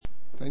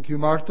Thank you,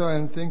 Martha,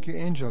 and thank you,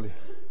 Angeli.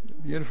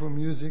 Beautiful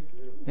music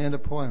and a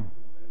poem.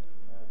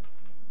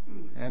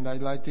 And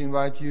I'd like to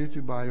invite you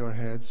to bow your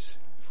heads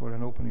for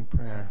an opening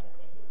prayer.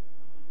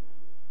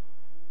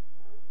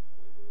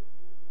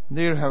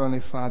 Dear Heavenly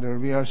Father,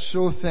 we are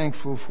so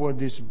thankful for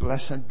this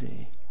blessed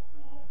day.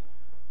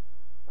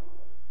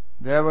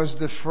 There was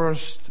the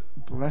first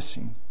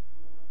blessing,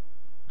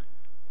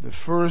 the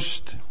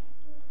first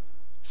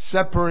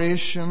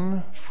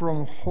separation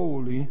from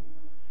holy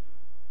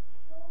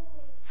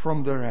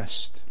from the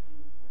rest.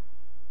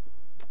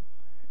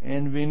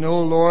 And we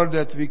know, Lord,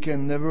 that we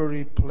can never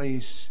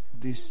replace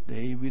this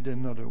day with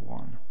another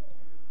one.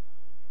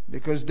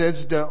 Because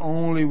that's the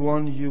only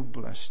one you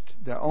blessed,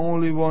 the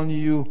only one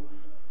you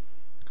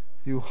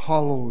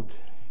hallowed.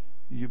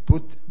 You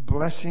put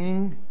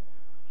blessing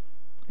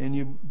and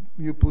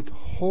you put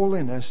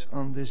holiness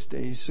on this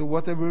day. So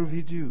whatever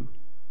we do,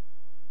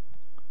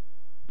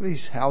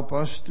 please help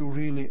us to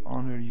really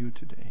honor you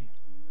today.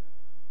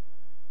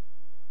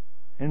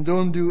 And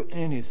don't do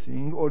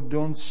anything or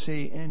don't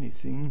say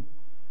anything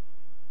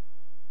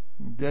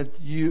that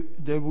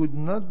would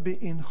not be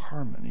in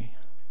harmony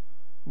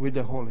with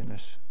the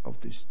holiness of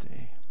this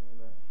day.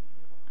 Amen.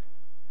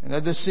 And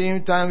at the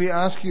same time, we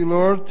ask you,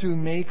 Lord, to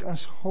make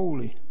us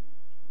holy.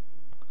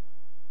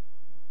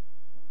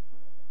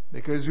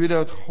 Because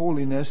without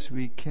holiness,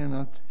 we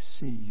cannot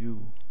see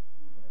you.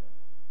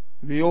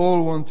 We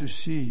all want to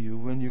see you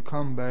when you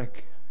come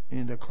back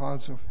in the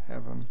clouds of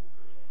heaven.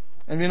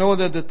 And we know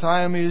that the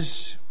time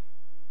is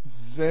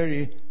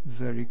very,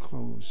 very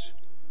close.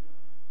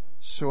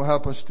 So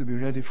help us to be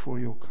ready for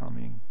your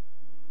coming.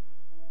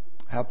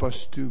 Help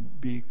us to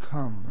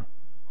become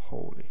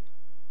holy.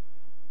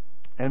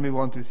 And we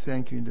want to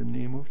thank you in the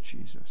name of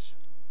Jesus.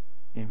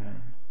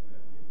 Amen.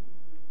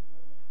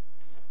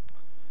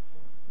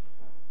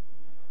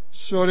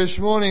 So this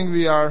morning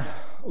we are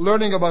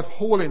learning about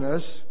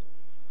holiness.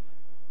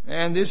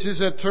 And this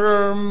is a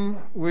term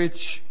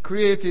which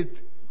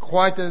created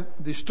quite a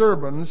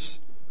disturbance.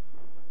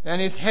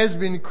 And it has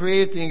been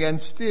creating and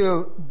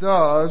still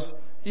does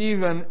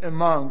even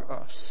among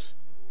us.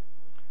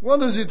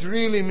 What does it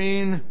really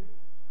mean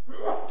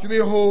to be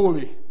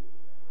holy?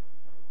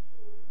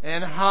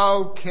 And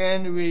how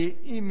can we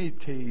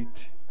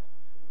imitate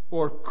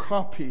or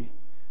copy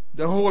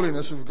the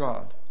holiness of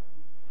God?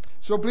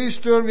 So please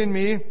turn with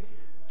me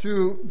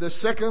to the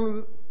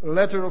second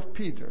letter of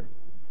Peter.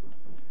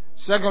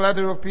 Second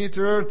letter of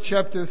Peter,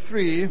 chapter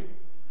 3,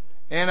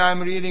 and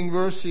I'm reading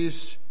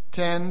verses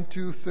 10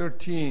 to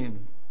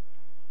 13.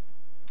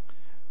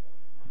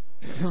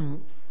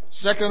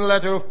 Second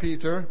letter of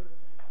Peter,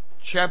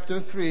 chapter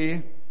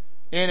 3,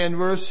 and in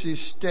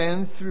verses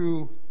 10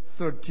 through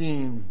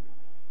 13.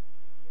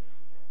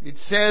 It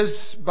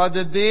says, "But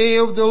the day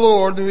of the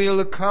Lord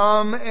will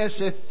come as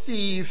a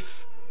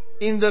thief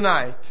in the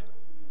night,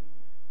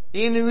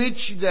 in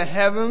which the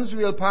heavens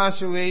will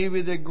pass away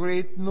with a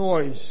great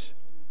noise,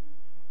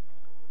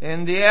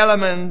 and the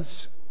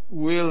elements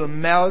will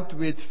melt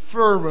with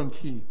fervent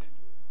heat.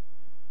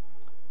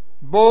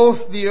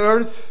 Both the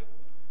earth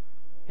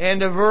and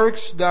the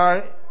works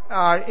that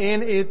are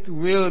in it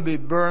will be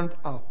burnt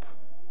up.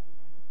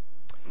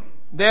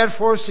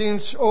 Therefore,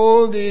 since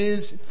all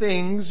these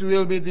things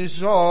will be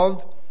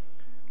dissolved,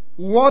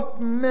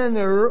 what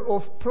manner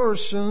of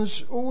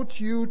persons ought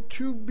you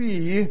to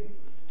be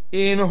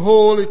in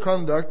holy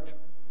conduct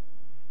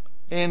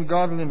and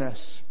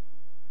godliness,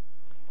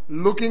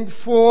 looking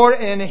for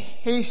and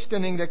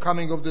hastening the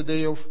coming of the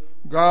day of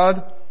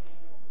God,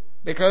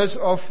 because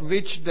of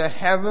which the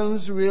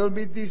heavens will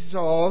be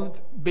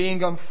dissolved,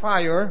 being on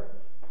fire,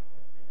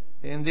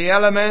 and the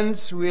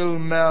elements will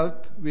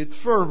melt with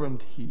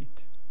fervent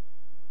heat.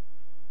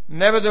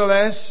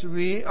 Nevertheless,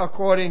 we,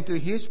 according to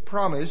his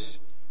promise,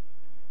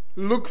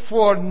 look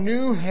for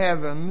new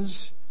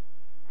heavens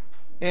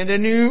and a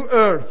new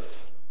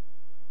earth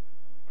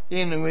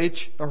in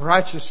which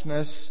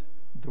righteousness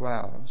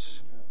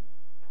dwells."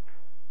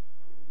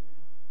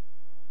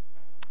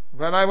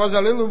 When I was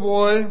a little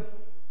boy,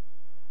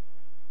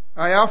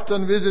 I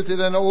often visited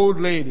an old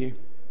lady.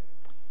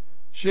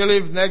 She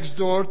lived next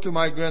door to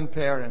my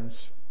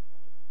grandparents.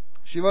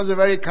 She was a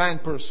very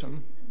kind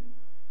person.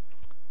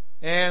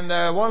 And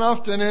one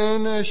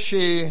afternoon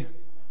she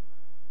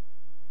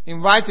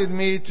invited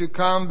me to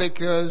come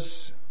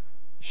because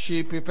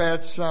she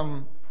prepared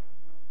some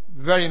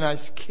very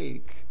nice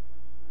cake.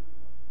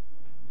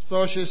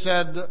 So she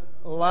said,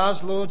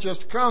 "Laszlo,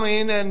 just come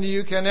in and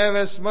you can have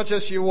as much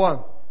as you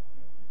want."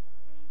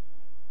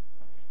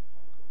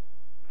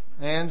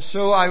 And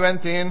so I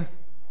went in,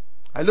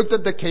 I looked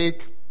at the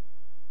cake,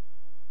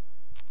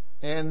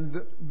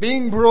 and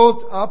being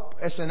brought up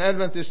as an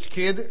Adventist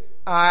kid,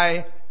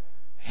 I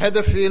had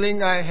a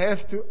feeling I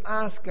have to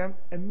ask a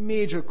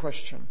major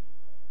question.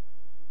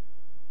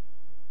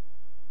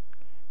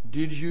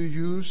 Did you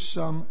use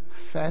some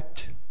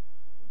fat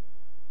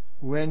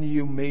when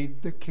you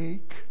made the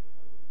cake?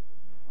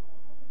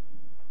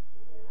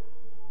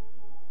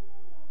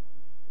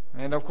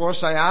 And of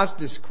course I asked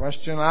this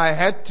question, I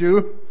had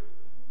to.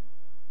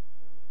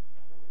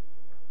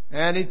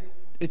 And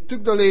It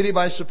took the lady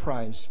by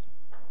surprise.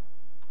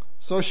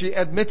 So she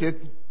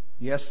admitted,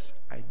 "Yes,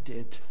 I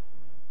did."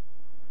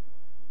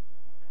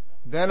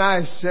 Then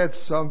I said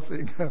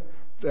something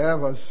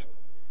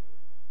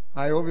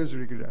I always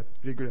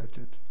regret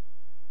it.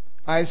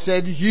 I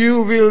said,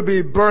 "You will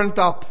be burnt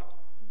up."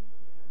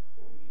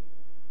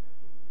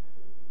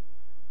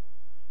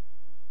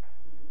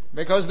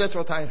 Because that's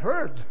what I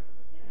heard.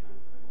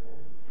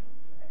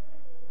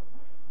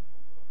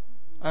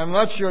 I'm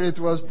not sure it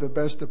was the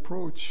best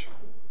approach.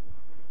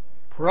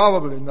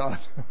 Probably not.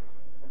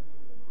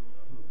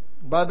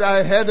 But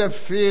I had a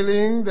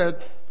feeling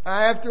that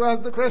I have to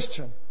ask the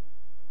question.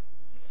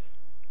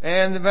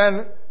 And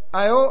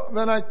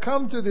when I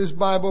come to this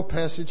Bible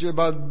passage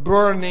about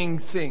burning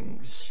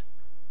things,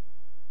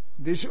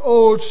 this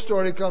old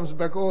story comes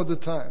back all the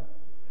time.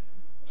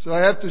 So I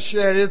have to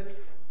share it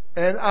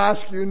and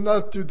ask you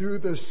not to do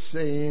the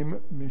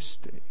same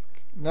mistake.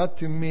 Not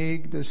to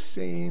make the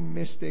same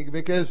mistake,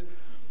 because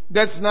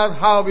that's not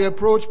how we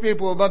approach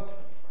people. But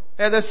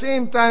at the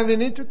same time, we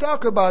need to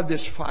talk about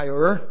this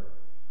fire,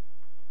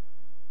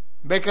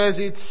 because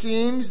it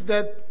seems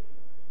that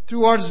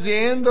towards the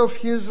end of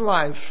his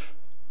life,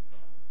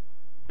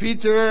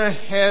 Peter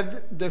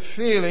had the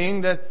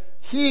feeling that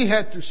he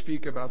had to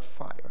speak about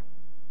fire.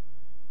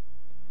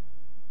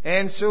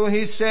 And so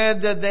he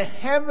said that the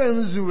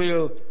heavens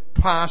will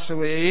pass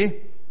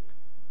away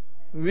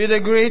with a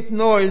great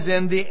noise,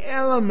 and the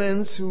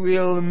elements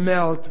will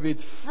melt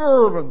with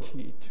fervent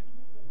heat.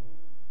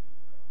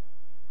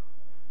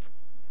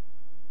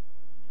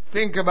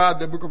 Think about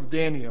the book of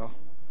Daniel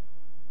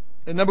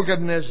and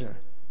Nebuchadnezzar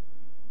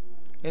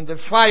in the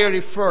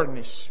fiery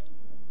furnace.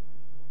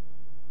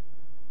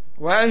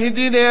 Well, he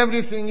did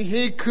everything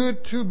he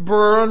could to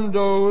burn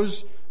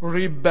those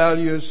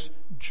rebellious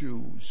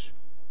Jews.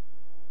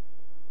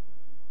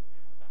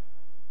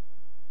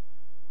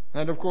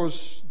 And of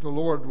course, the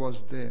Lord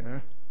was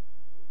there.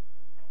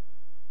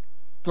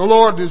 The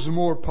Lord is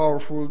more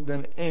powerful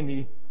than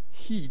any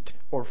heat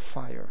or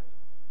fire.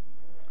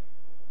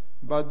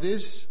 But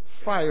this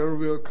fire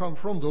will come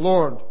from the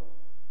Lord.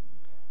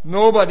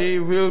 Nobody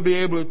will be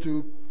able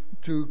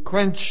to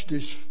quench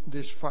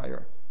this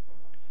fire.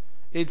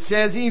 It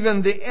says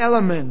even the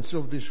elements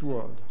of this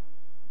world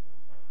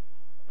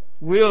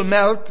will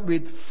melt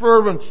with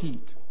fervent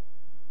heat.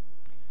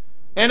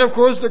 And of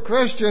course, the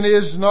question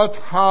is not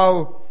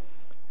how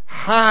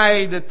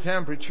high the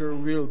temperature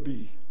will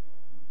be,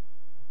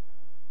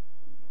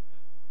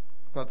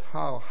 but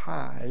how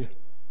high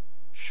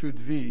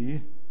should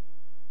we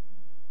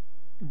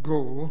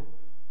go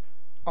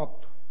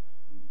up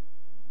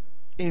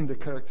in the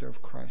character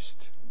of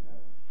Christ.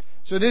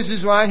 So this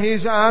is why he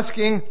is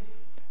asking,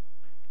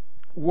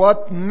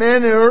 what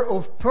manner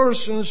of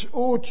persons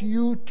ought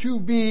you to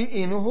be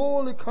in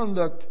holy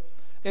conduct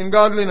and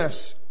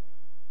godliness?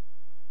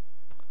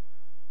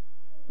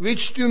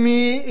 Which to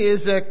me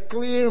is a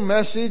clear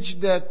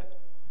message that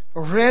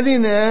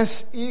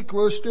readiness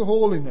equals to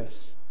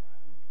holiness.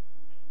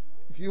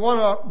 If you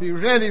want to be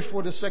ready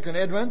for the second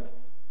advent,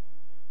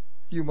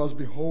 you must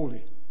be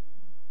holy.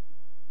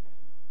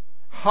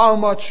 How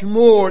much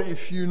more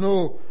if you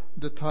know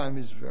the time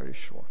is very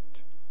short?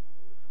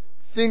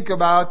 Think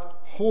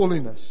about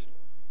holiness.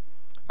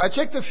 I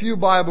checked a few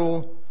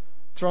Bible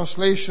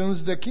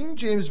translations. The King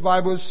James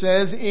Bible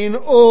says, in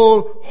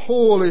all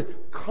holy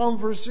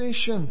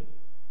conversation,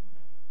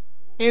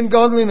 in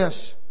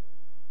godliness.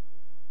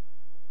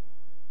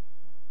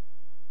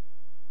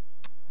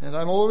 And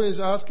I'm always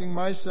asking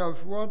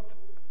myself, what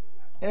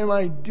am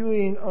I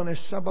doing on a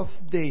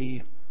Sabbath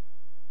day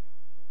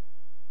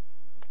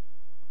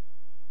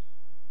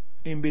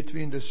in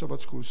between the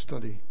Sabbath school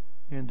study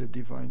and the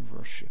divine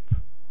worship?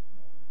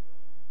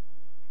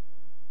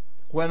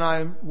 When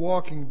I'm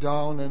walking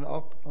down and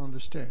up on the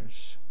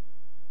stairs,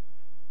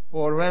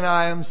 or when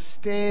I am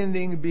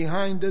standing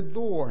behind the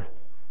door,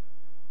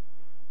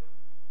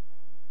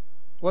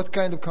 what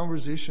kind of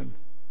conversation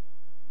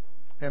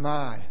am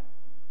I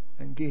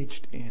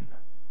engaged in?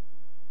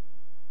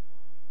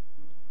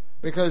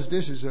 Because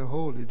this is a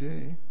holy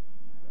day.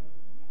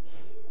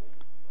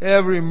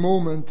 Every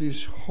moment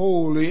is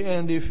holy,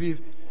 and if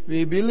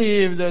we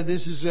believe that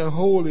this is a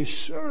holy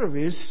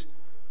service,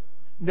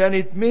 then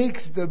it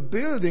makes the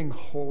building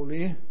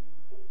holy,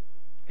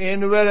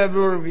 and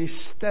wherever we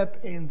step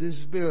in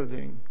this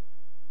building,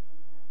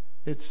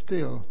 it's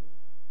still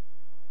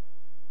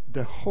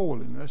the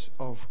holiness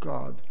of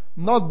God.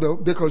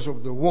 Not because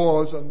of the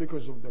walls and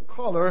because of the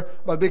color,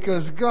 but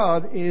because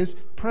God is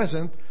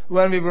present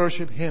when we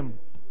worship Him.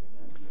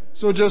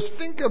 So just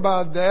think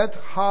about that,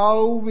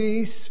 how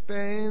we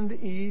spend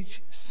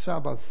each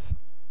Sabbath,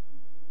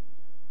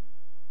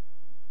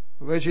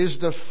 which is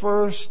the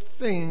first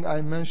thing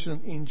I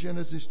mentioned in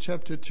Genesis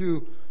chapter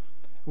 2,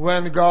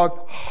 when God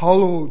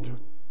hallowed,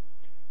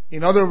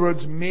 in other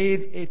words,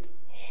 made it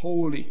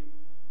holy.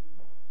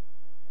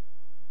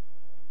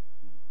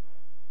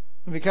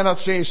 We cannot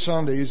say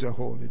Sunday is a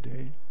holy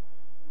day.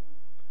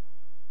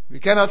 We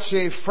cannot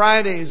say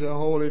Friday is a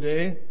holy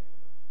day.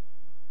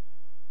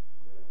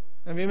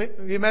 And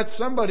we met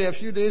somebody a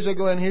few days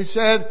ago, and he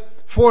said,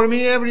 "For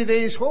me, every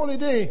day is holy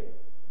day."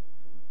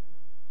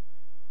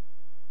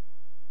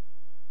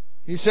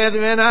 He said,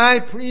 "When I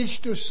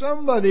preach to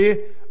somebody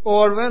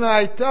or when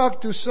I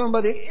talk to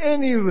somebody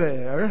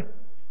anywhere,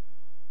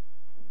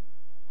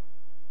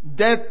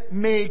 that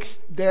makes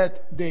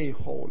that day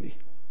holy."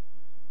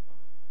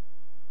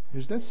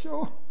 Is that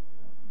so?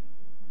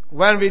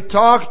 When we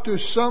talk to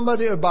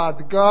somebody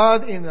about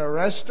God in a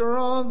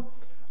restaurant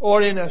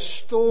or in a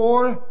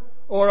store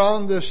or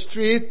on the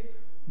street,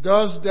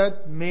 does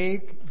that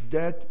make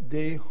that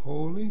day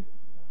holy?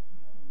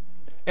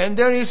 And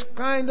there is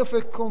kind of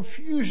a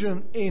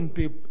confusion in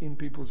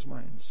people's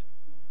minds.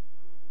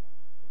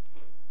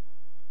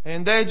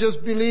 And they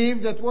just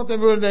believe that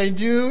whatever they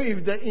do,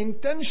 if the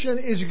intention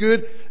is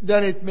good,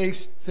 then it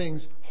makes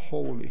things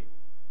holy.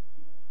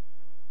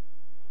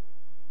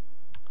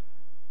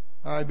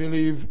 I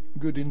believe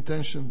good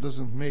intention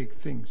doesn't make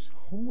things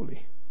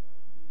holy.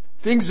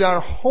 Things are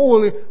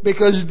holy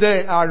because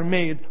they are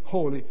made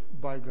holy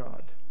by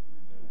God.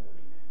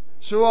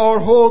 So our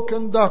whole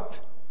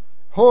conduct,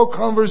 whole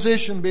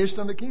conversation based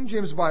on the King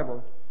James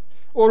Bible,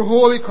 or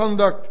holy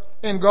conduct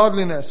and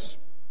godliness,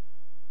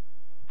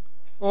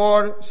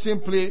 or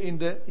simply in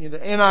the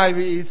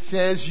NIV it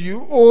says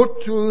you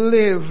ought to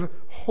live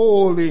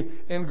holy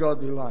and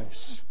godly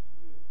lives.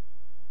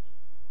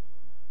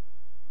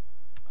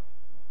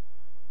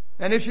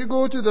 And if you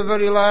go to the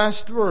very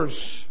last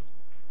verse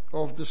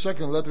of the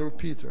second letter of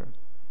Peter,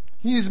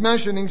 he is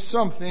mentioning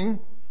something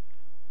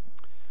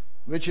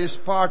which is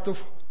part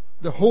of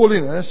the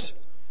holiness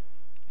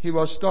he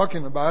was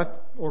talking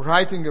about or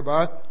writing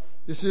about.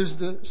 This is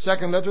the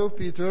second letter of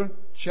Peter,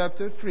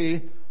 chapter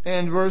 3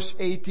 and verse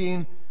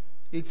 18.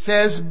 It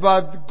says,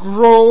 "But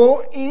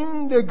grow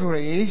in the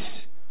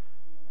grace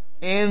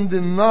and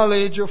the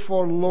knowledge of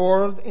our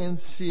Lord and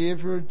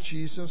Savior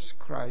Jesus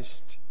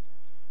Christ.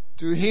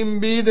 To Him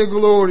be the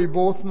glory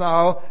both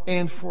now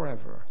and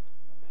forever.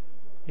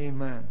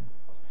 Amen."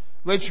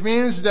 Which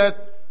means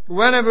that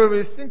whenever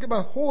we think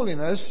about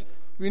holiness,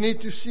 we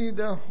need to see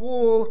the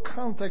whole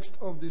context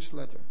of this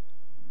letter.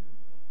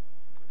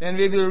 And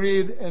we will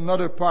read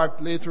another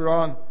part later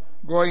on,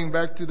 going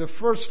back to the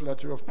first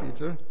letter of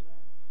Peter.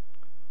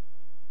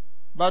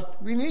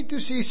 But we need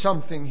to see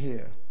something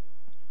here.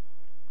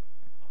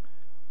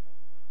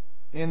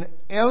 In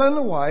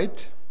Ellen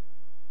White,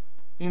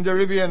 in the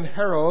Review and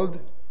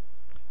Herald,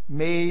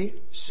 May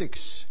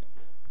 6,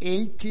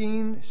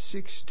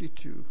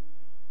 1862.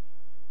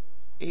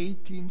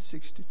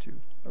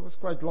 1862. That was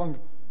quite long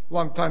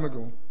time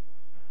ago.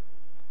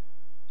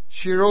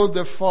 She wrote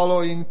the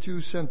following two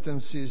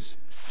sentences.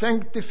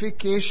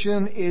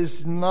 "Sanctification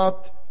is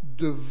not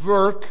the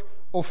work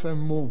of a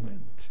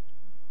moment,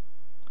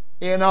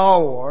 an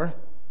hour,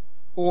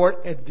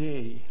 or a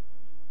day.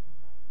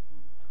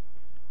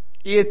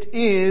 It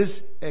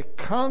is a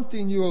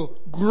continual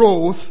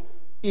growth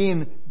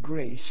in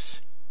grace.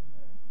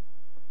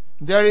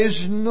 There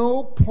is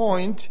no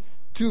point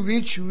to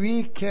which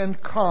we can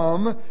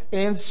come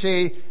and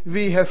say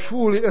we have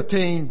fully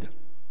attained."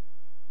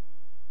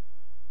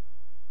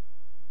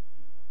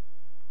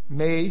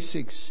 May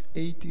 6,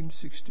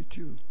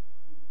 1862.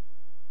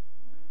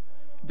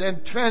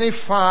 Then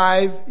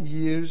 25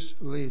 years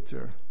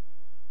later,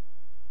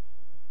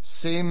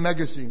 same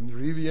magazine,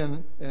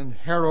 Review and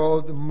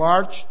Herald,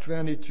 March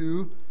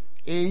 22,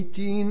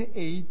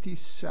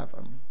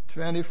 1887.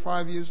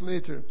 25 years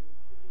later,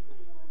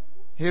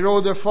 he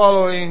wrote the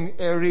following: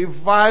 "A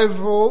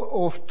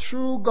revival of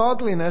true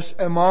godliness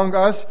among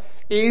us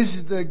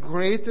is the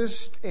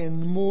greatest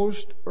and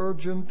most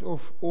urgent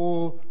of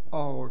all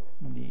our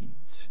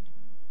needs.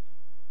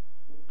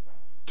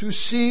 To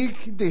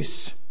seek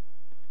this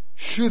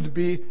should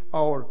be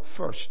our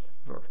first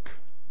work."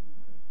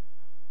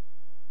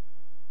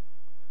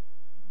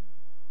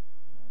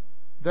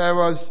 That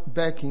was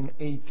back in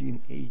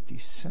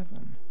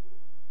 1887.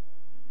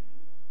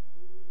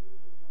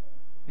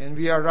 And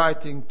we are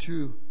writing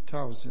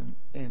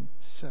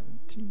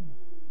 2017.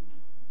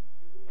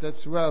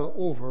 That's well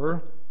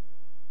over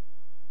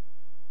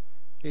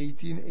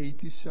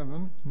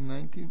 1887,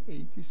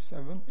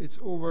 1987. It's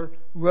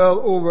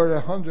well over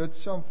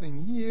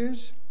 100-something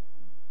years.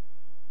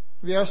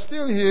 We are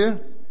still here.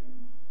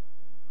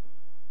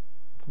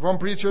 One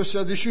preacher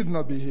said we should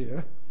not be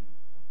here.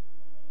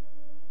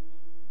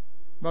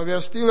 But we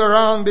are still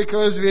around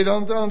because we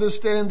don't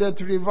understand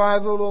that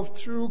revival of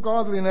true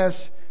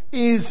godliness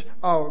is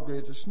our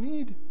greatest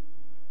need.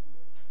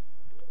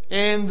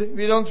 And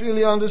we don't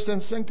really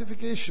understand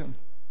sanctification.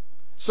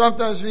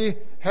 Sometimes we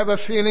have a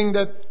feeling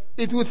that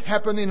it would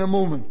happen in a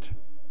moment.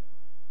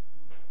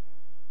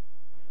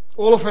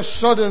 All of a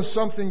sudden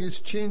something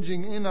is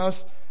changing in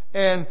us,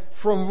 and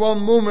from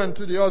one moment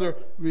to the other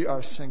we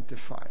are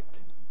sanctified.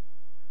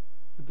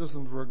 It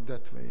doesn't work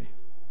that way.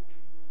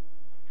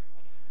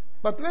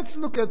 But let's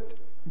look at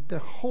the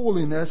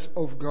holiness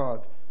of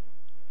God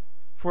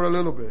for a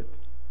little bit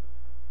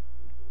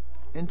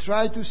and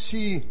try to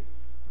see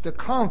the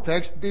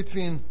context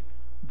between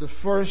the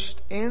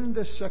first and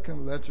the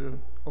second letter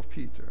of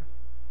Peter.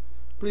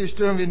 Please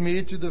turn with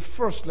me to the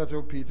first letter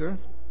of Peter,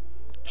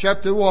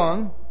 chapter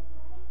 1,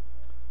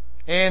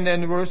 and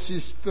then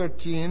verses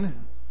 13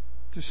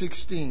 to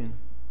 16.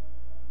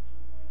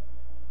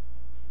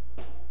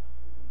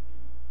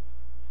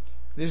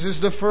 This is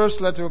the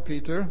first letter of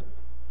Peter,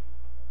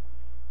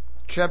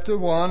 chapter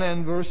 1,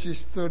 and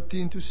verses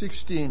 13 to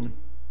 16.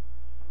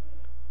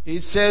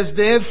 It says,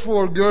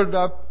 "Therefore gird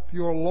up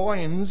your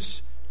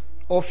loins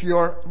of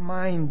your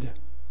mind.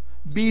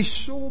 Be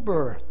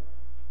sober,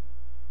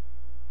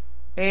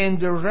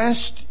 and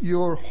rest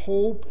your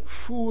hope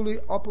fully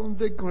upon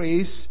the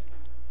grace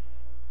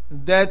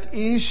that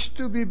is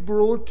to be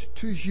brought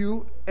to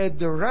you at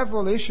the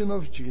revelation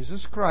of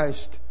Jesus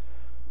Christ,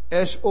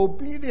 as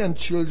obedient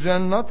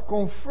children, not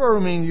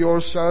conforming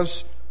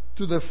yourselves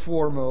to the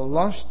former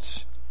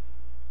lusts,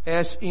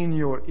 as in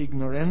your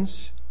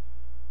ignorance,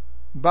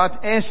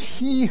 but as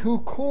He who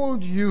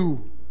called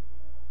you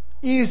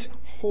is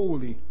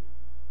holy,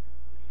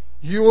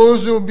 you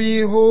also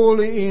be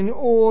holy in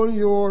all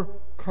your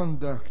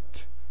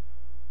conduct.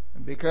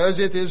 Because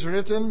it is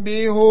written,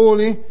 Be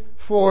holy,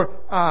 for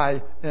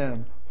I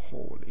am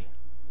holy."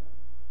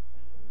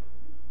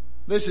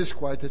 This is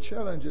quite a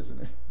challenge,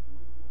 isn't it?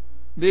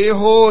 Be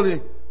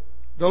holy.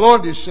 The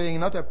Lord is saying,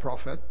 not a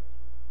prophet.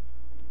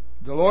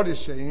 The Lord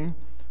is saying,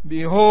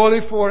 Be holy,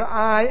 for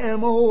I am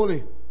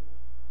holy.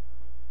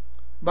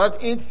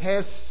 But it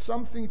has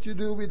something to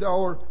do with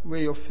our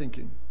way of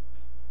thinking.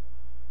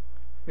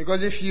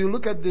 Because if you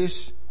look at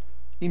this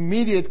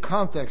immediate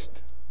context,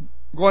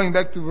 going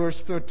back to verse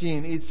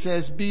 13, it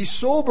says, "Be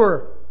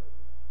sober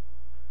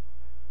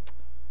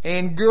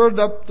and gird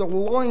up the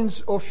loins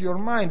of your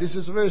mind." This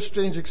is a very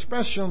strange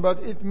expression, but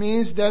it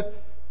means that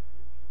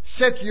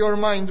set your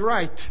mind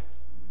right.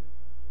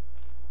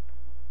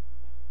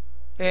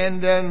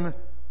 And then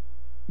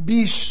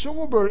be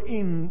sober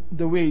in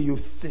the way you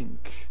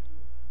think.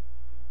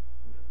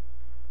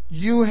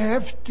 You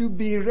have to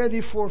be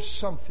ready for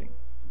something.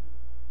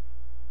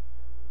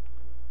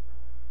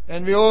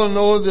 And we all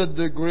know that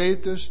the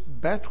greatest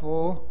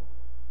battle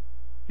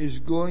is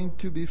going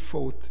to be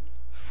fought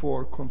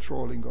for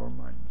controlling our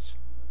minds.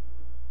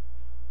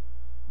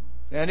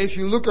 And if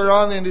you look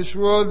around in this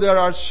world, there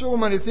are so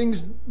many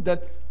things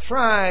that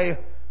try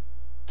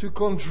to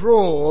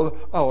control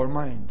our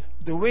mind,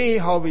 the way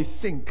how we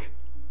think.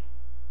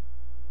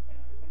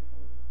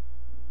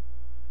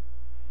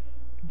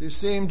 The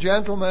same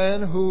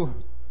gentleman who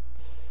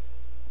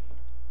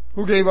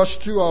gave us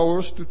 2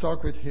 hours to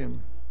talk with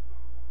him,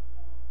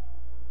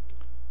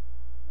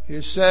 he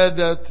said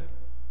that,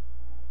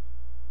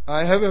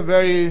 "I have a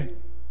very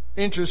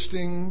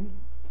interesting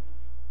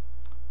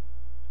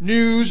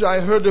news I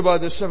heard about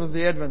the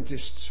Seventh-day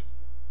Adventists."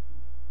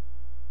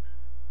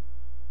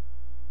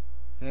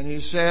 And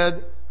he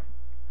said,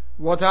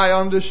 "What I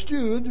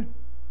understood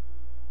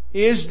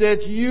is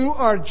that you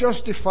are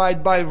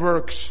justified by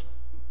works."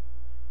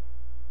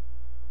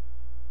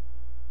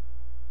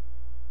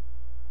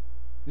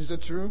 Is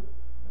that true?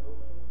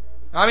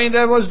 I mean,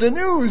 that was the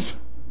news.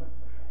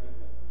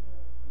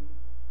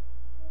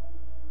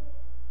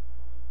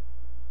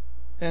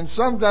 And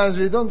sometimes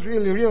we don't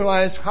really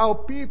realize how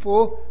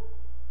people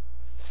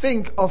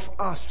think of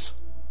us.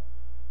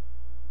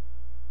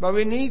 But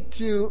we need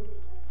to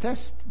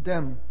test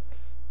them.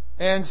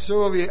 And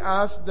so we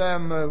asked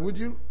them, would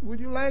you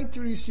like to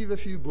receive a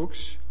few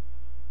books?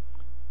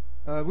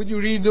 Would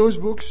you read those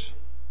books?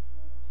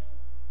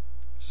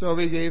 So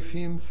we gave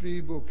him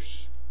 3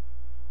 books.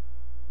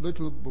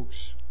 Little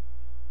books.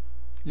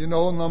 You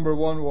know, number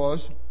 1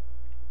 was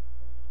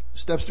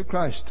Steps to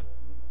Christ.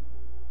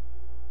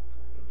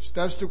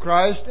 Steps to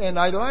Christ. And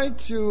I'd like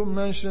to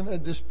mention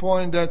at this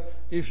point that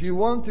if you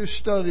want to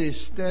study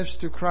Steps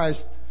to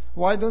Christ,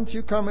 why don't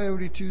you come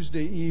every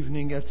Tuesday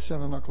evening at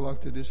 7 o'clock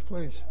to this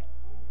place?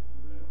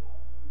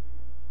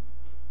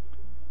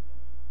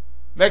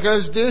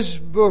 Because this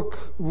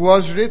book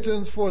was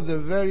written for the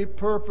very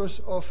purpose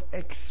of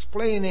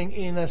explaining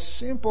in a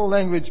simple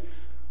language,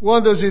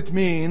 what does it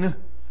mean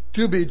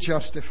to be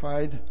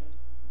justified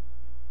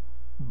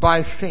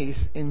by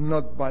faith and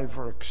not by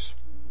works?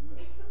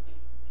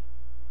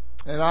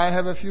 And I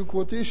have a few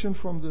quotations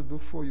from the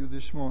book for you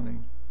this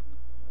morning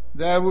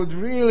that would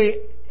really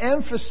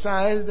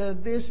emphasize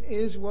that this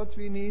is what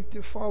we need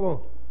to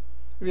follow.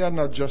 We are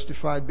not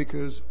justified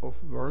because of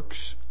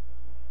works.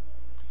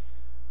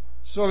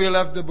 So we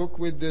left the book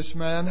with this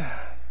man.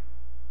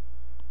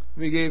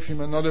 We gave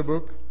him another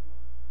book,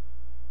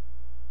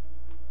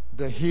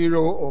 The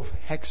Hero of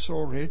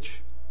Hacksaw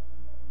Ridge.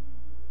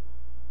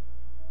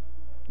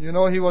 You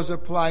know, he was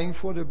applying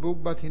for the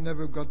book, but he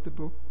never got the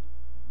book.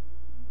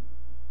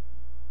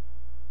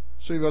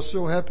 So he was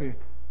so happy.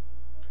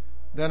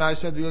 Then I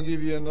said, we'll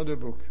give you another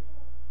book.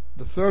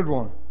 The third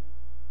one,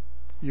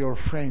 Your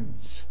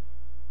Friends,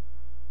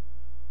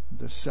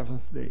 the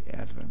Seventh-day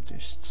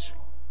Adventists.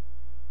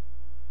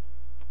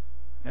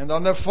 And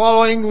on the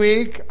following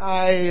week,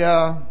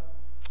 I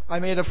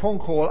made a phone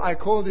call. I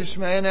called this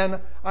man, and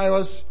I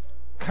was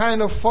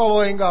kind of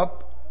following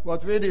up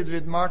what we did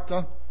with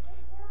Martha.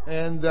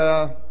 And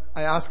I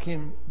asked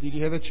him, did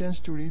you have a chance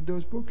to read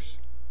those books?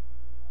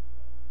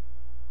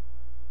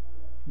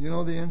 You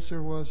know the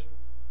answer was?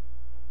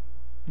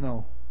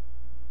 No.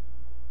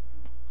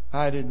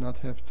 I did not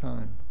have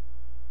time.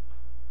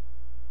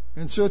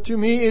 And so to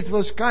me it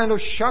was kind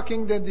of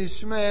shocking that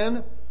this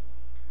man,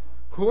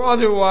 who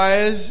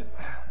otherwise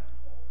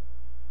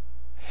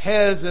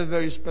has a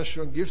very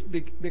special gift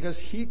because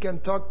he can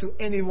talk to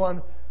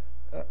anyone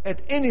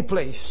at any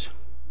place,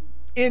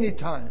 any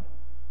time.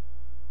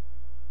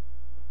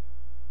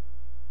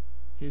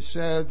 He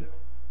said,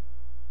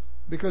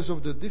 because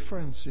of the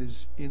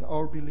differences in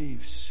our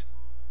beliefs,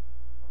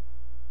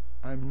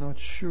 I'm not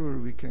sure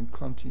we can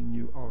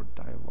continue our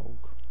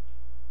dialogue.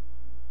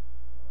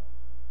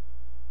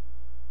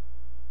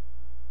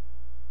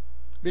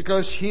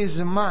 Because his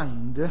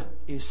mind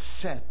is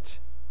set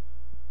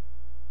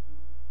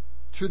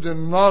to the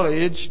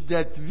knowledge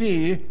that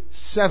we,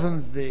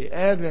 Seventh-day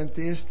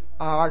Adventists,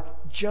 are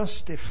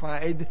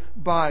justified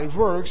by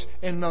works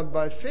and not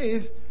by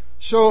faith,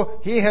 so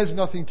he has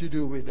nothing to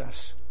do with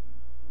us.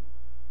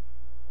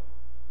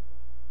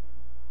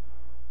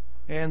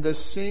 And the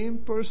same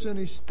person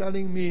is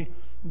telling me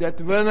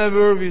that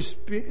whenever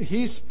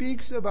he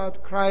speaks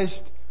about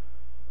Christ,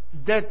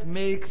 that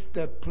makes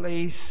the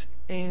place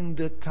and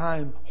the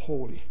time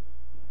holy.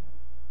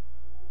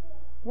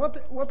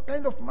 What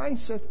kind of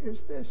mindset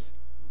is this?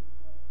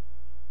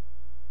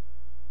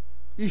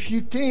 If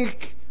you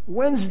take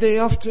Wednesday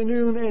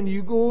afternoon and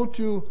you go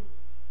to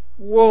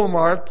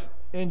Walmart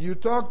and you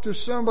talk to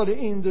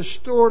somebody in the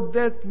store,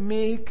 that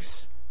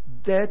makes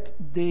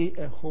that day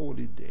a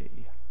holy day.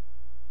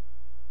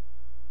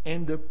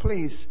 And the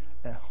place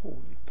a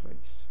holy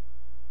place.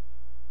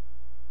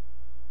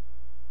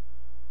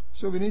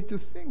 So we need to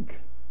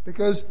think,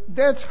 because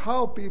that's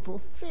how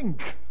people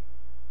think.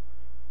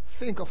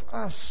 Think of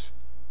us.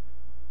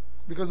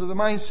 Because of the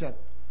mindset.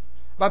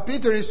 But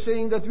Peter is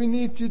saying that we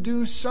need to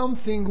do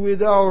something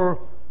with our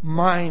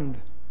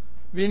mind.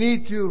 We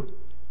need to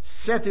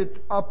set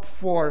it up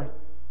for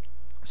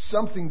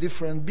something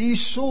different. Be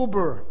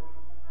sober.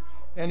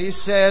 And he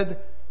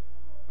said,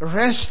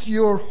 rest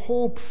your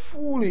hope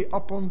fully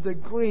upon the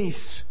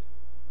grace.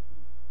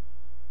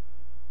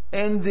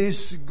 And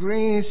this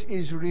grace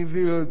is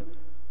revealed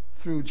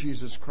through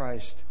Jesus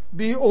Christ.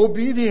 Be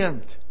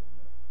obedient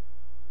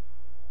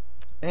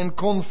and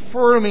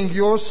conforming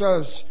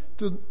yourselves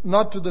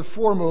not to the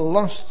former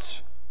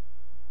lusts,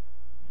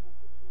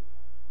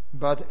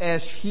 but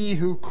as he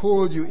who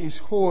called you is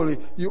holy,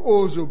 you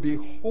also be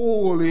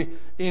holy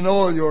in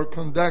all your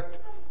conduct,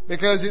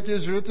 because it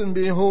is written,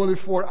 be holy,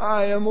 for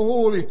I am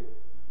holy.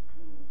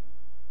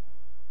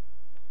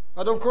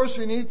 But of course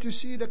we need to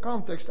see the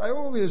context. I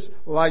always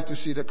like to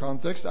see the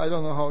context. I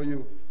don't know how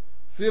you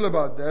feel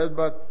about that,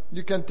 but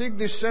you can take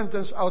this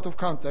sentence out of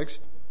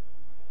context.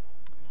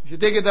 If you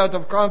take it out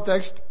of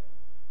context,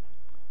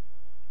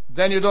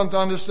 then you don't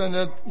understand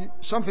that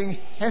something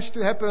has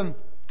to happen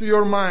to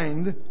your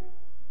mind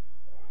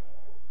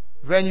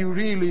when you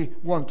really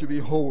want to be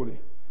holy.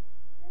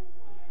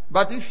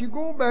 But if you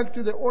go back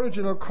to the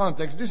original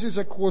context, this is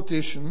a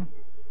quotation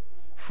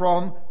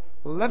from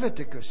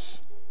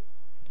Leviticus.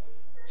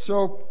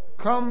 So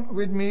come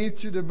with me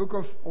to the book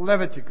of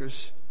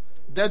Leviticus.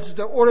 That's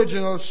the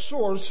original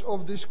source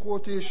of this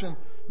quotation.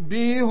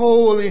 Be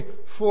holy,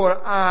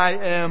 for I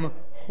am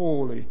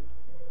holy,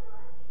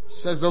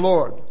 says the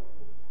Lord.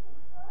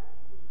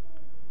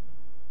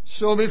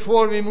 So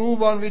before we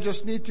move on, we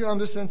just need to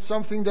understand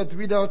something, that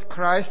without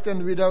Christ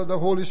and without the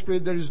Holy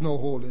Spirit, there is no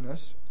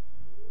holiness.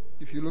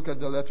 If you look at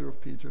the letter of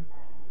Peter.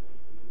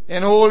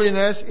 And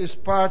holiness is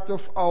part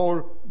of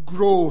our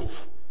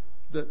growth,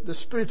 the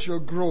spiritual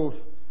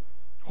growth,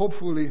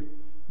 hopefully,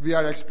 we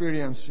are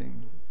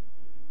experiencing.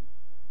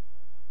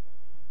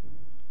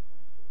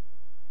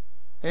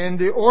 And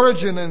the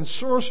origin and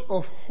source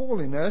of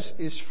holiness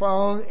is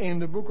found in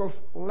the book of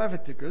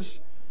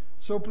Leviticus.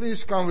 So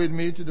please come with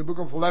me to the book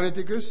of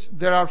Leviticus.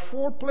 There are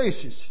 4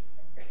 places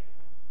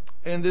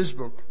in this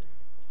book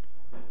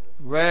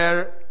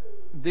where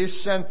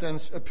this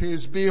sentence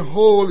appears, be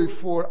holy,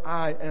 for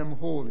I am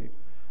holy.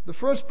 The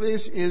first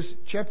place is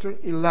chapter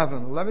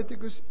 11,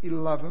 Leviticus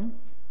 11.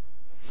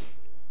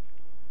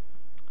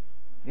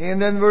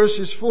 And then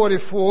verses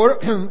 44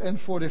 and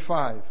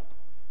 45.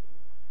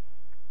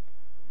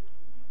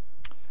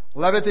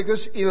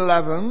 Leviticus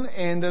 11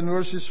 and then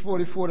verses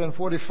 44 and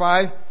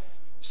 45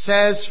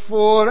 says,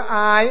 for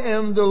I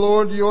am the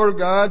Lord your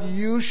God,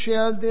 you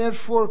shall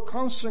therefore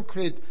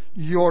consecrate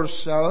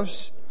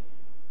yourselves,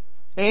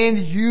 and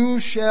you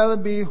shall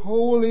be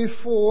holy,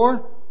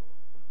 for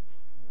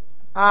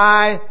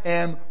I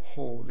am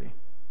holy.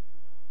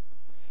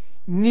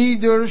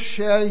 Neither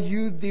shall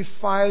you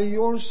defile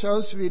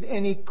yourselves with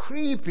any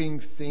creeping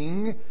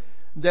thing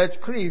that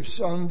creeps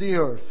on the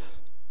earth.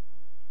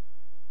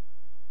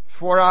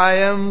 For I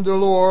am the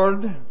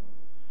Lord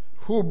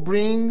who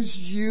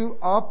brings you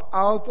up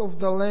out of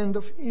the land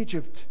of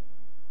Egypt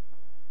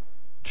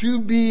to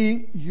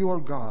be your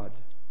God.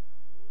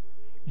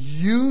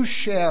 You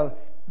shall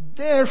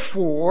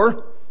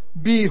therefore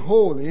be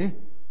holy,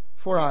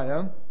 for I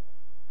am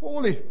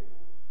holy.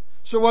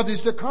 So what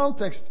is the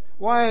context?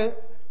 Why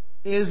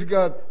is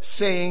God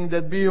saying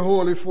that be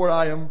holy for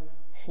I am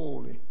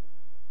holy?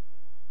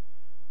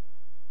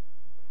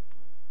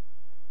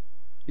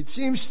 It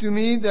seems to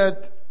me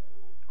that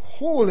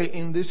holy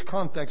in this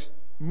context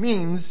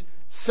means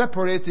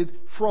separated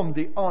from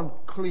the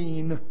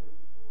unclean,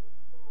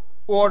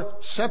 or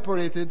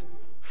separated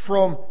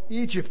from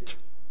Egypt.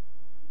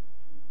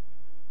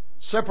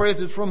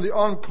 Separated from the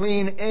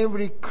unclean,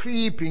 every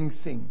creeping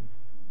thing.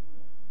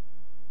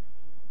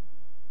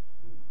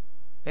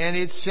 And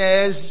it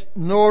says,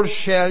 nor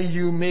shall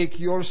you make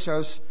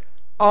yourselves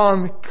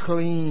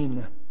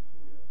unclean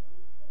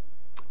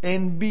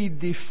and be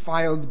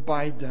defiled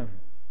by them.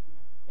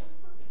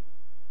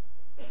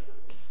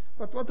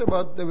 But what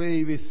about the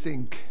way we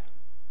think?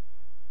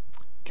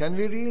 Can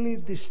we really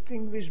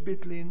distinguish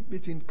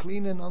between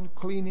clean and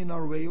unclean in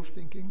our way of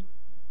thinking?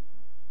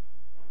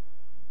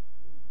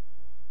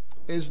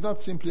 It's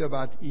not simply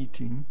about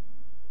eating.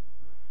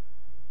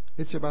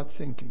 It's about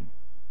thinking.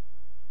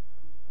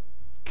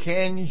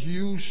 Can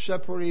you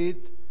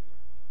separate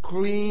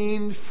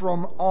clean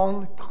from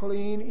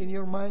unclean in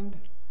your mind?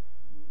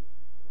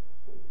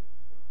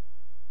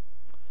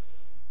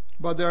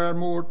 But there are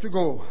more to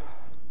go.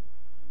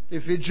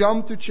 If we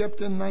jump to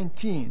chapter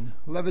 19,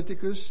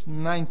 Leviticus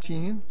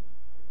 19,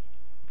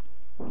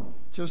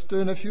 just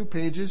turn a few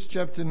pages,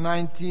 chapter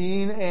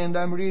 19, and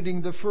I'm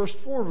reading the first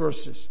 4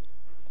 verses.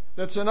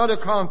 That's another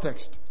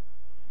context,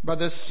 but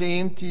the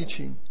same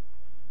teaching.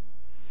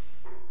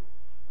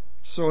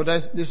 So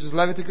this is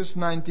Leviticus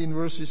 19,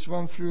 verses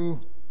 1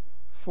 through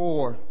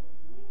 4.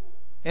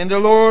 And the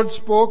Lord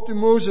spoke to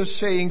Moses,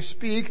 saying,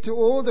 speak to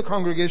all the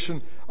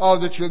congregation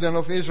of the children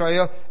of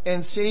Israel,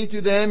 and say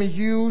to them,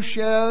 you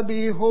shall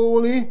be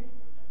holy,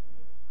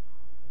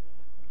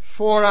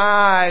 for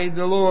I,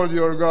 the Lord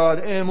your God,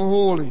 am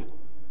holy.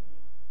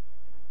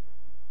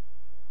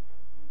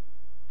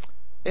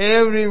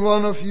 Every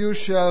one of you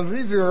shall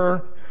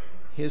revere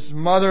his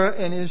mother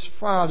and his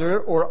father,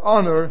 or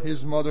honor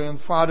his mother and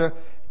father,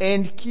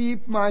 and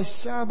keep my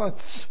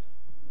Sabbaths.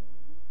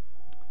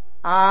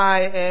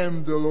 I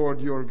am the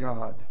Lord your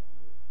God.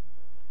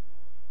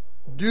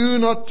 Do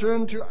not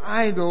turn to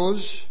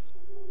idols,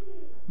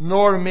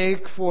 nor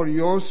make for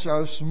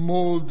yourselves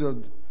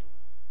molded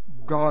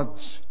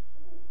gods.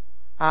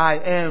 I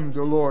am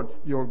the Lord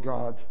your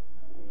God.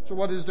 So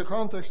what is the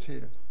context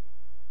here?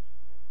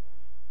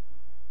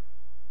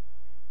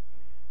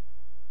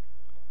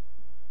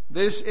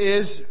 This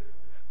is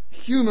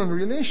human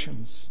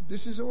relations.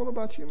 This is all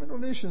about human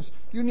relations.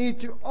 You need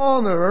to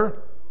honor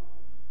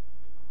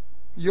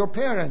your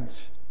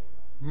parents,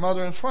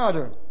 mother and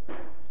father.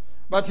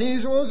 But he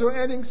is also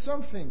adding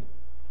something.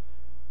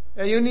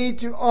 And you need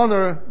to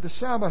honor the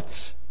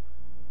Sabbaths.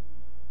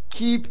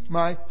 Keep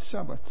my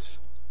Sabbaths.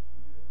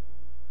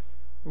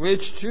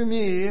 Which to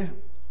me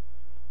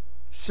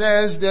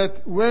says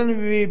that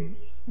when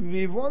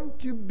we want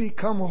to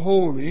become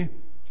holy,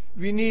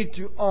 we need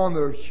to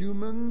honor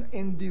human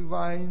and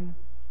divine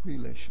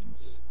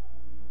relations.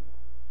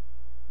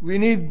 We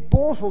need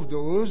both of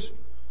those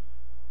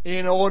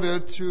in order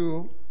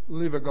to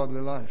live a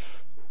godly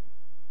life.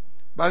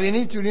 But we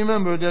need to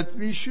remember that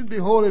we should be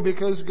holy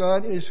because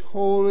God is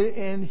holy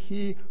and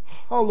He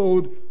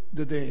hallowed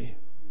the day.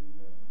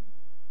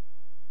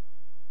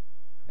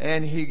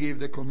 And He gave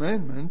the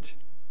commandment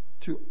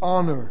to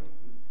honor,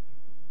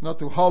 not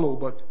to hallow,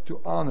 but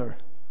to honor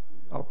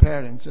our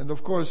parents. And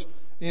of course,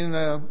 in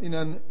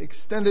an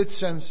extended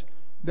sense,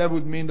 that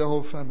would mean the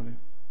whole family.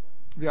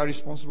 We are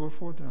responsible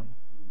for them.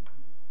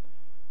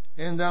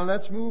 And then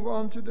let's move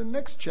on to the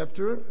next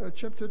chapter,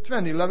 chapter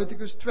 20,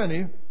 Leviticus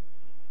 20,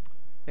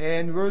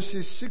 and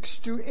verses 6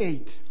 to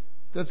 8.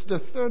 That's the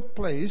third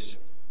place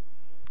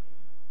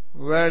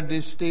where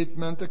this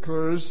statement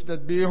occurs,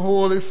 that be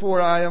holy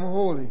for I am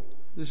holy.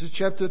 This is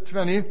chapter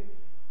 20,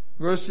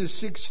 verses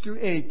 6 to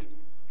 8.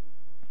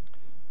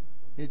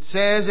 It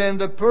says, and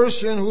the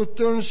person who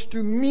turns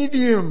to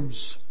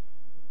mediums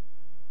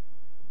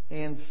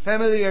and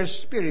familiar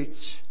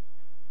spirits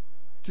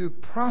to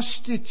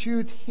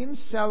prostitute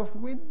himself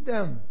with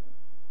them,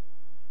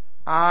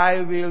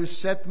 I will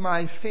set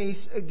my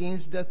face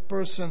against that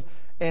person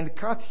and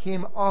cut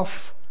him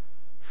off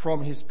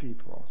from his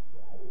people.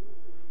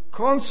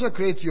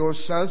 Consecrate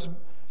yourselves,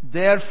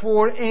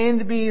 therefore,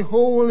 and be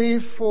holy,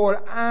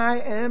 for I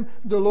am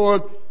the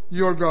Lord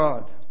your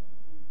God.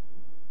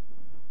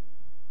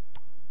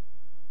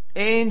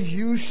 And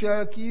you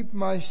shall keep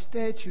my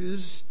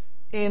statutes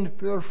and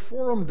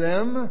perform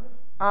them.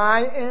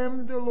 I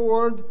am the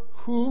Lord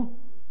who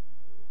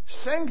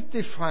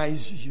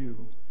sanctifies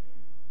you.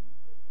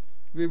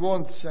 We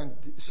won't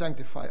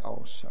sanctify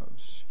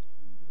ourselves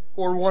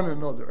or one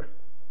another.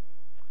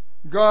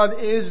 God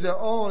is the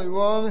only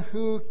one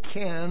who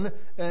can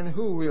and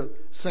who will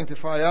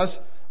sanctify us,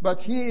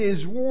 but He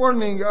is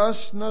warning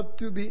us not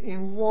to be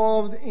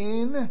involved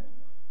in,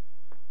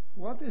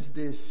 what is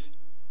this?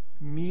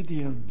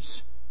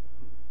 Mediums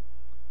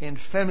and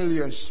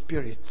familiar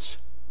spirits.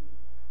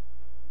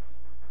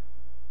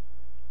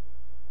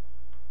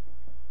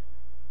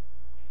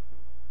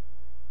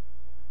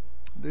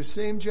 The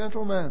same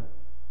gentleman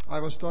I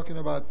was talking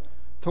about,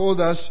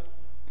 told us,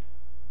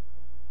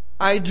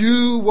 I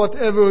do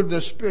whatever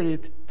the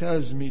Spirit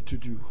tells me to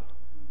do.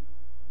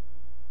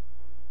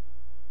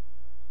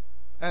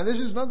 And this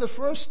is not the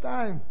first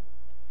time,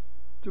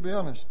 to be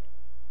honest,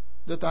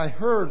 that I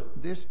heard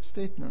this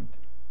statement.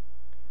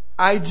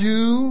 I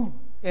do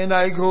and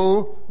I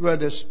go where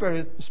the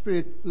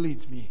Spirit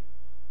leads me.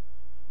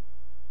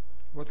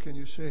 What can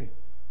you say?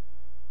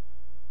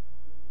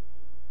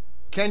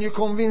 Can you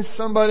convince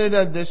somebody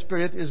that the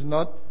Spirit is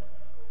not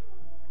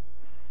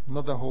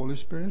the Holy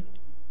Spirit?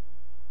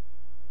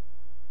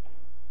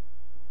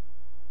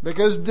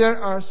 Because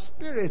there are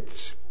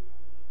spirits.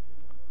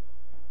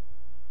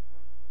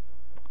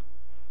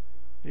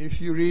 If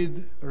you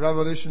read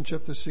Revelation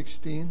chapter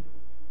 16,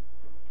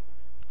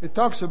 it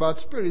talks about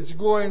spirits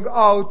going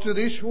out to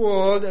this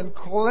world and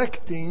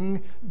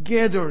collecting,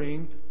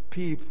 gathering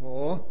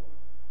people,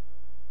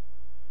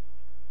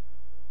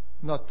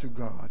 not to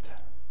God.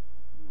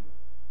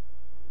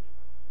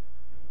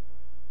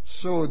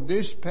 So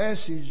this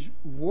passage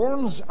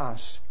warns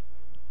us,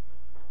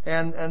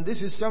 and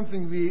this is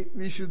something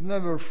we should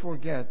never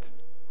forget,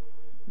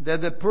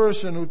 that the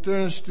person who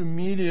turns to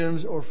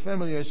mediums or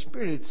familiar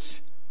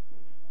spirits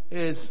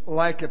is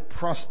like a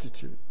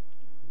prostitute.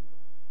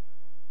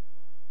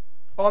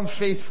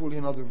 Unfaithful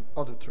in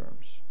other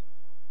terms.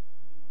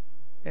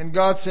 And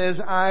God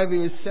says, I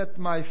will set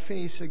my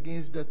face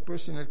against that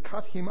person and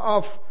cut him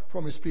off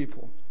from his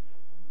people.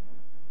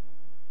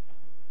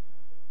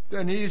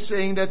 Then he is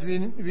saying that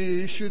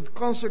we should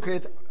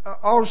consecrate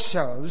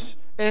ourselves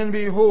and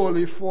be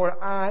holy,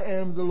 for I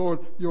am the Lord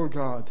your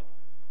God.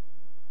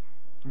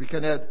 We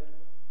can add,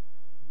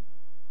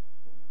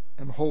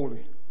 am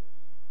holy.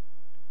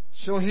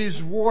 So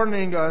he's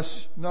warning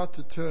us not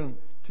to turn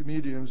to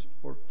mediums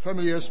or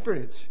familiar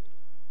spirits.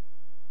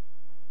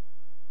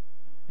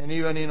 And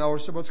even in our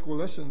Sabbath school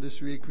lesson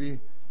this week, we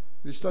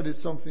studied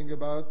something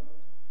about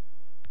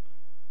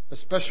a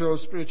special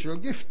spiritual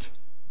gift,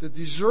 the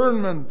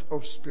discernment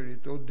of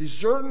spirit, or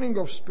discerning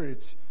of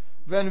spirits,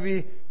 when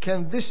we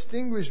can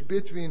distinguish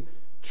between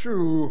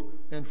true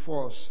and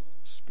false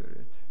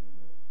spirit.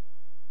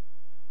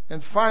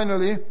 And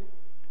finally,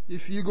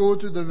 if you go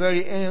to the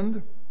very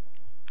end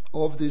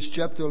of this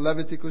chapter,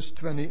 Leviticus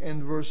 20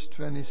 and verse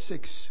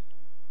 26,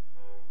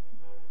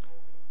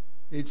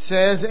 it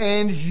says,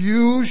 and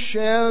you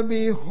shall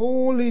be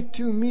holy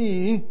to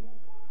me,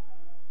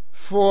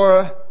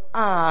 for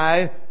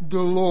I,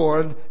 the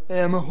Lord,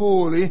 am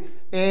holy,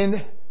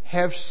 and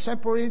have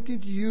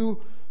separated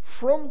you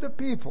from the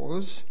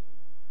peoples,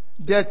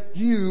 that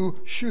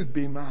you should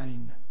be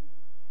mine.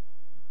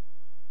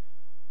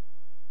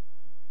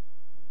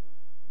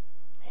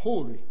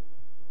 Holy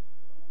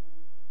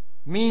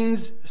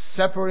means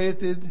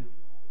separated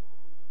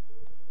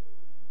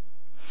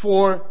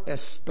for a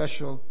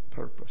special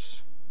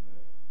purpose.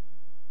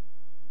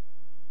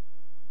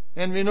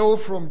 And we know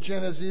from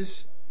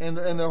Genesis and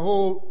the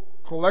whole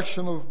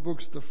collection of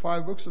books, the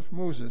 5 books of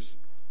Moses,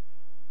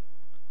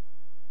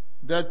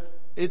 that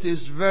it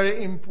is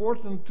very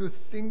important to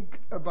think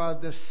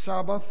about the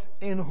Sabbath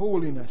in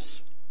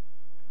holiness.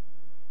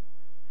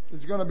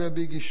 It's going to be a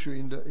big issue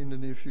in the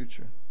near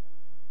future.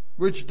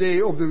 Which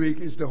day of the week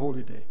is the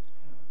holy day?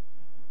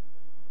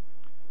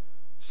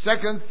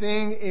 Second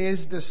thing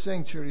is the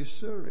sanctuary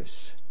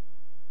service,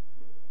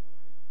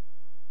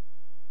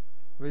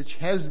 which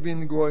has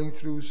been going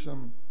through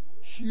some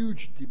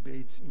huge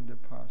debates in the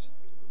past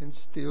and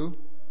still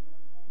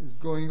is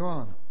going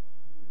on.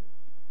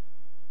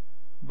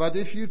 But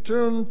if you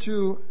turn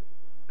to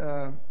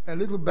a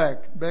little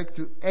back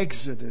to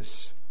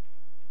Exodus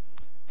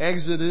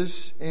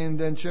and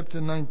then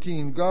chapter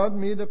 19, God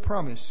made a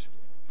promise.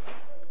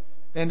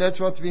 And that's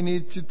what we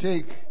need to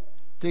take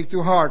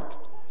to heart.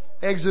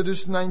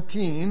 Exodus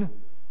 19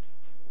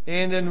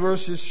 and then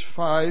verses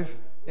 5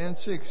 and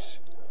 6.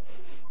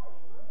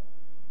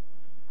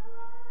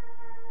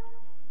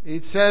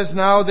 It says,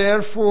 now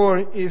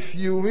therefore, if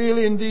you will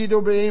indeed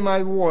obey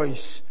my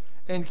voice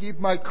and keep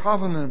my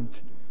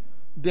covenant,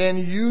 then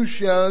you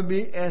shall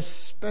be a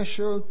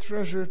special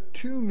treasure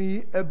to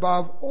me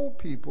above all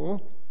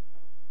people.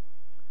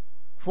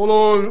 For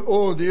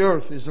all the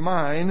earth is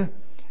mine,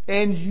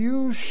 and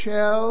you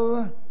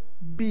shall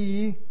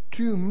be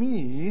to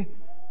me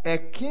a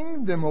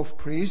kingdom of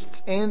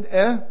priests and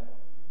a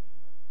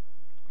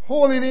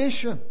holy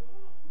nation.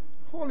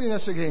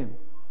 Holiness again.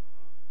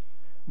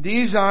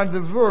 These are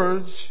the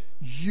words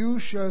you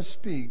shall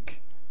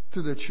speak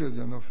to the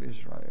children of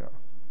Israel.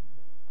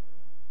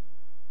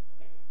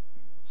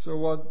 So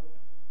what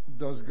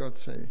does God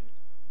say?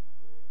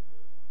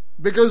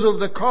 Because of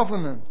the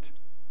covenant.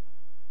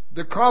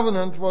 The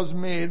covenant was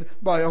made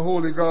by a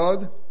holy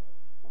God.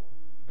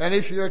 And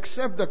if you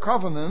accept the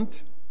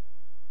covenant,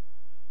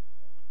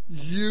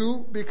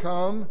 you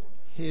become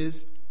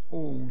His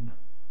own.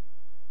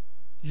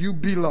 You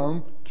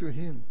belong to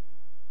Him.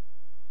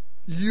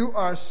 You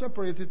are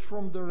separated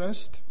from the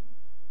rest,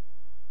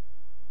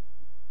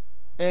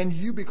 and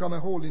you become a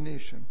holy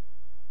nation.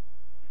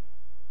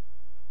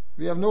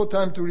 We have no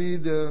time to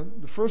read the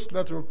first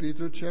letter of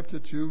Peter, chapter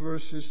 2,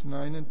 verses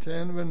 9 and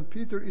 10, when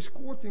Peter is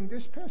quoting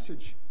this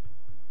passage.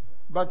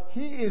 But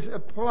he is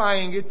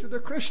applying it to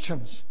the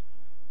Christians.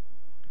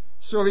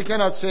 So we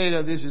cannot say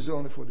that this is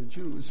only for the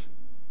Jews.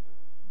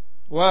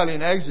 Well,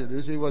 in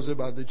Exodus it was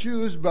about the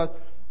Jews, but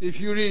if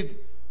you read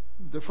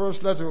the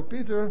first letter of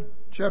Peter,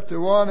 chapter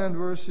 1 and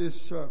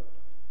verses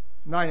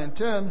 9 and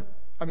 10,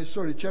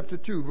 chapter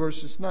 2,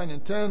 verses 9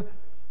 and 10,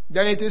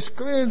 then it is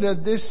clear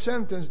that this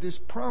sentence, this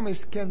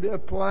promise, can be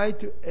applied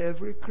to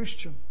every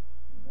Christian.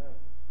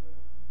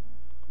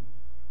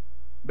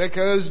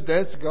 Because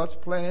that's God's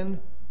plan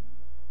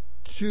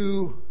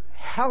to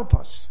help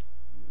us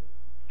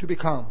to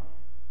become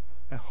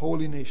a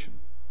holy nation,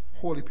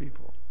 holy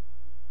people.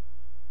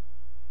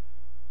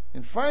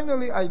 And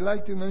finally, I'd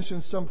like to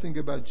mention something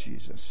about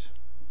Jesus.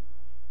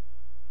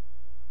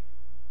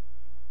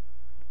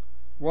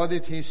 What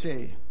did he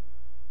say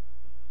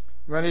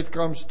when it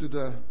comes to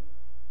the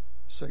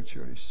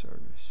sanctuary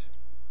service?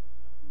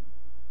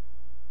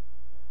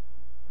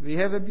 We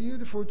have a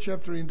beautiful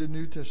chapter in the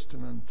New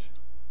Testament.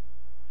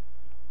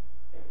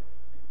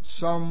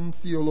 Some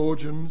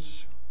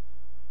theologians,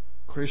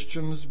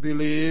 Christians,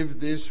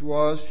 believe this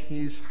was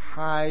his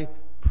high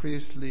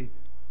priestly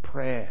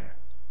prayer.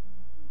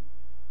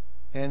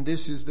 And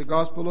this is the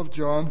Gospel of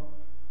John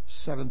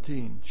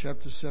 17,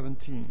 chapter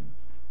 17.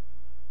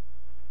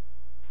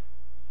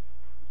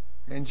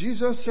 And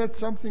Jesus said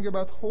something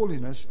about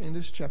holiness in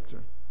this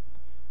chapter.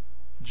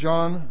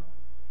 John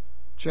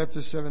chapter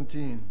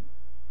 17.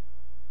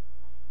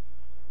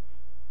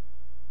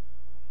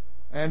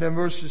 And in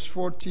verses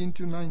 14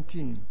 to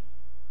 19.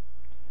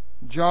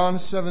 John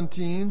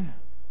 17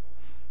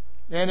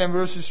 and in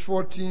verses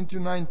 14 to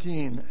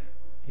 19.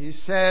 He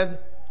said,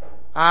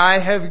 I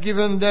have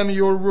given them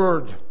your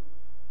word,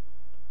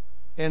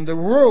 and the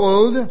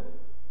world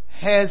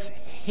has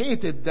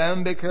hated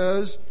them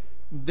because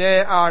they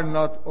are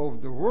not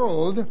of the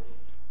world,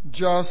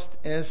 just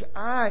as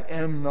I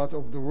am not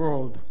of the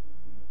world.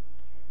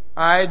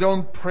 I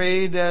don't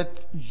pray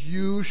that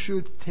you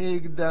should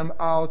take them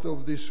out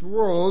of this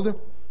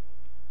world,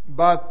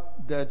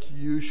 but that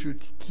you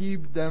should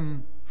keep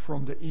them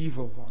from the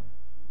evil one.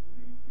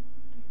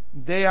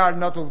 They are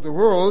not of the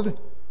world,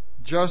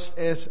 just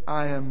as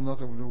I am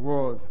not of the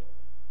world.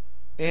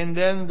 And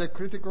then the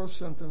critical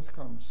sentence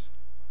comes.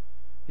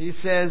 He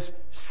says,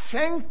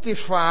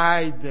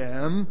 sanctify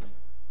them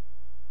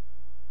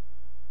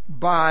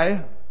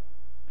by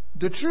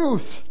the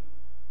truth.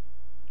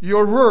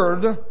 Your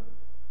word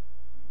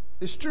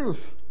is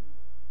truth.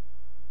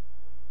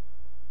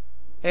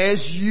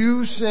 As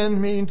you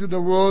send me into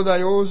the world,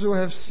 I also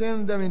have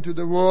sent them into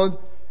the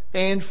world,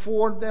 and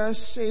for their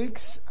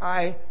sakes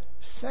I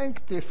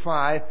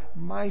sanctify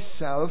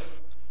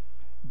myself,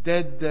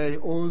 that they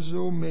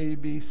also may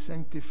be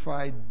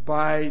sanctified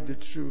by the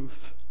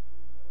truth.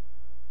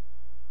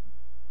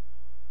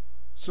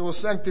 So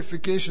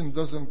sanctification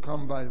doesn't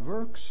come by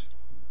works,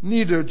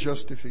 neither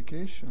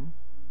justification.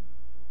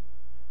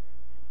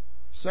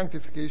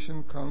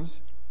 Sanctification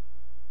comes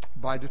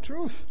by the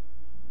truth.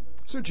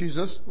 So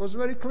Jesus was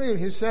very clear.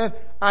 He said,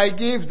 I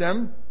gave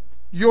them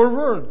your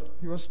word.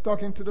 He was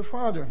talking to the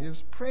Father. He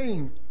was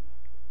praying,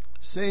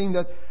 saying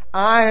that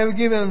I have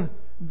given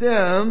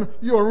them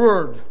your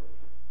word.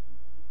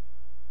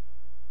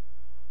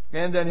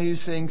 And then he's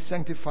saying,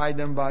 sanctify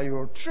them by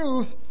your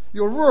truth.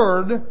 Your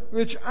word,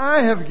 which I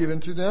have given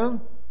to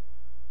them,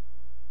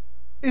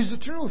 is the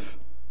truth.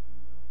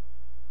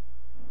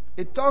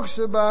 It talks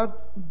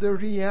about the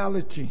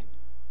reality.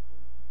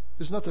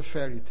 It's not a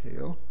fairy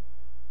tale.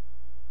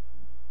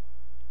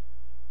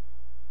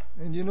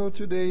 And you know,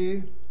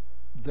 today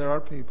there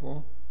are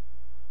people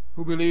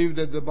who believe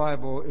that the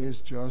Bible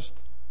is just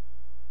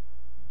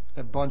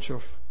a bunch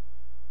of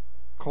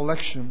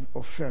collection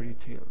of fairy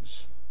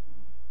tales.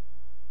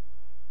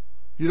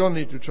 You don't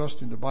need to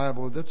trust in the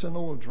Bible. That's an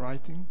old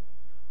writing.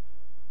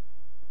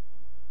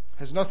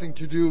 Has nothing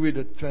to do with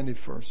the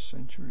 21st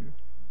century.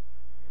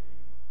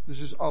 This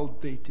is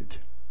outdated.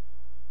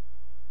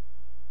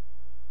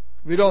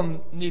 We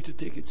don't need to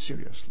take it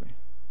seriously.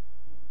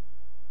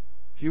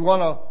 If you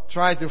want to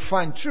try to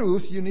find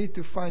truth, you need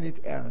to find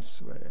it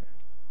elsewhere.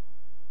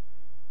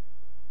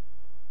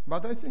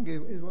 But I think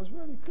it was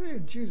very clear.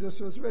 Jesus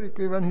was very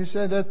clear when he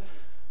said that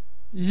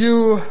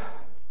you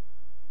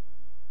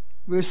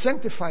will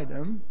sanctify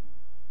them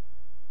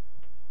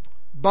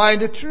by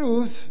the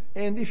truth.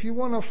 And if you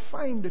want to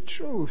find the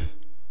truth,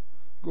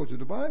 go to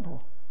the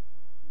Bible.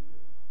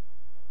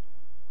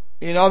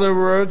 In other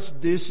words,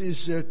 this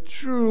is a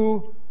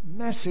true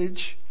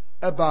message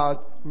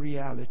about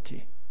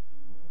reality.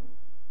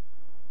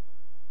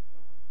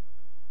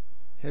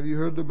 Have you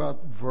heard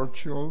about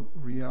virtual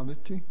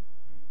reality?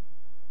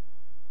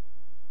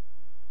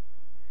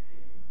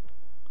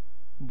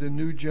 The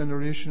new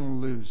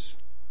generation lives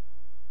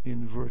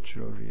in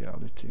virtual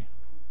reality,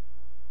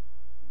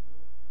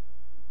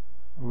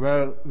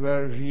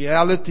 where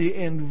reality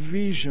and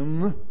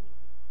vision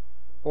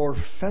or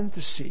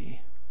fantasy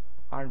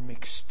are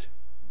mixed.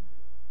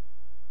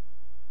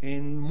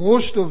 And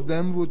most of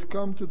them would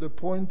come to the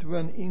point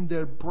when in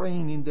their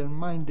brain, in their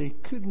mind, they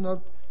could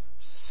not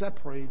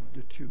separate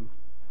the two.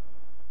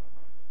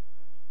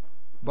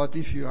 But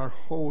if you are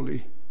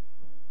holy,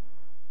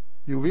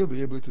 you will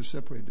be able to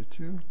separate the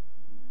two.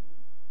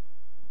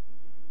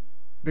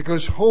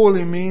 Because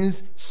holy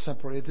means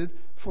separated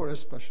for a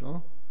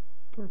special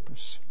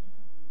purpose.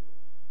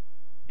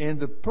 And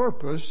the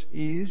purpose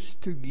is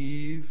to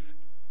give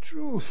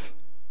truth,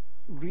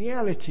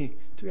 reality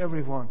to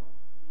everyone.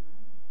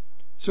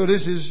 So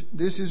this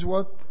is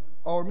what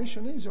our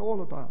mission is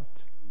all about.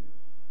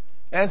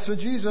 And so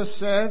Jesus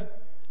said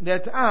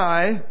that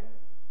I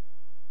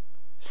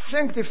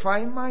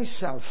sanctify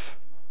myself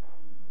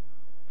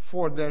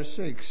for their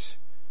sakes,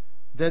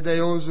 that they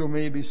also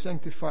may be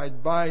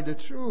sanctified by the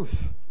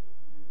truth.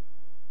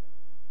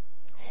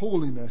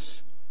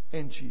 Holiness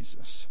in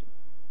Jesus.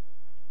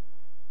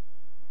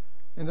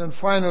 And then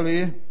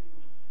finally,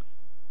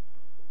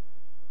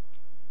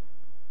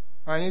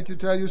 I need to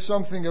tell you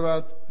something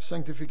about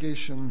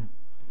sanctification.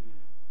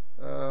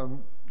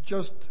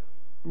 Just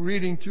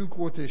reading 2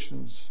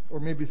 quotations,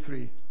 or maybe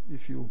 3,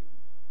 if you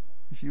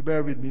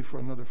bear with me for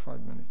another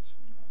 5 minutes.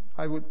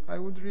 I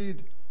would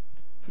read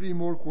 3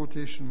 more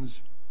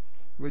quotations,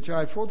 which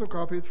I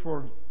photocopied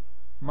for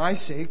my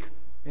sake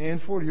and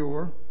for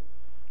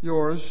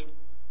yours.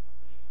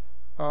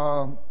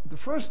 The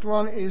first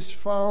one is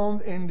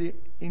found in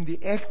the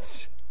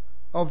Acts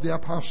of the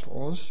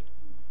Apostles,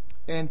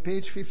 and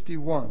page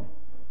 51,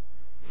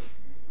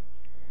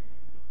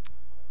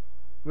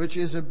 which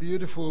is a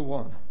beautiful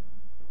one.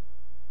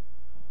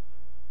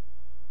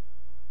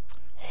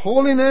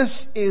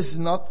 Holiness is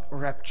not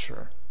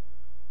rapture.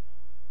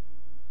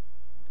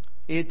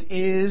 It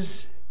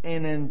is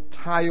an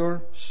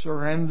entire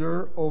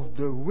surrender of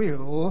the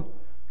will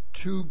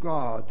to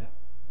God.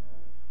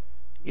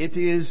 It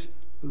is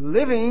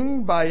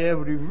living by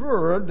every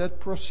word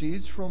that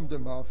proceeds from the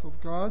mouth of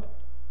God.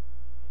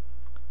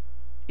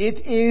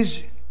 It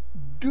is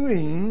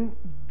doing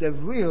the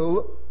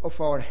will of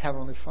our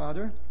Heavenly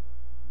Father.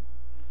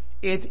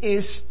 It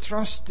is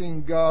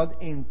trusting God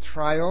in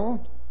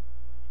trial,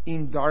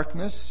 in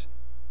darkness,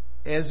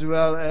 as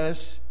well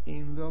as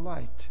in the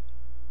light.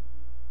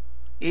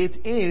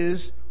 It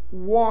is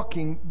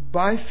walking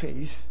by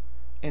faith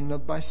and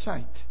not by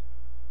sight.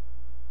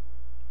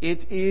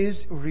 It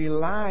is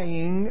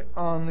relying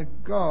on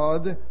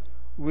God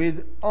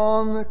with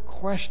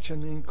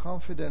unquestioning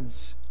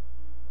confidence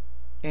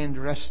and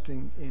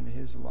resting in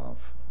His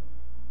love.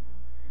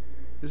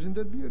 Isn't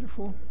that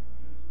beautiful?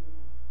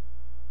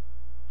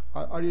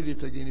 I'll read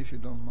it again if you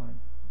don't mind.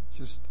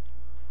 Just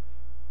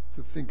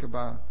to think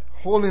about.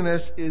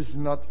 Holiness is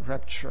not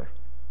rapture.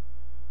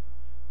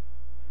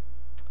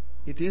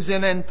 It is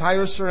an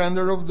entire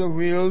surrender of the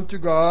will to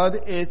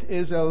God. It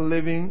is a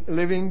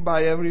living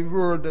by every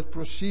word that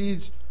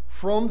proceeds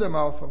from the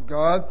mouth of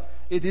God.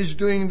 It is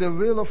doing the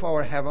will of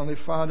our Heavenly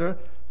Father.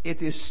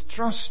 It is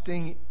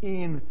trusting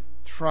in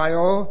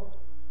trial,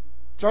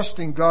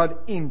 trusting God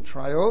in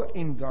trial,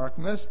 in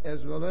darkness,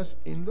 as well as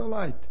in the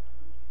light.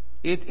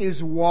 It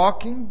is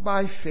walking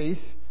by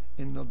faith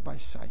and not by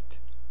sight.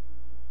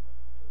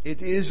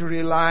 It is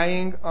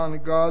relying on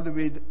God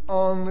with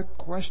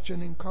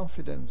unquestioning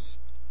confidence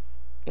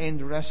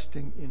and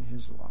resting in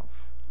His love.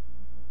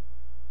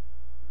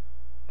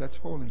 That's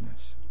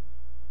holiness.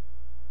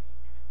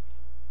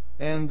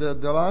 And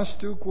the last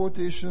 2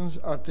 quotations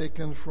are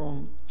taken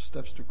from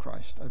Steps to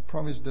Christ. I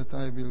promise that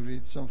I will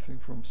read something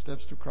from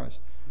Steps to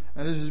Christ.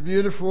 And this is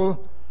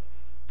beautiful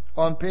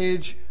on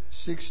page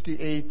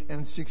 68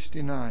 and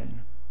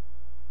 69.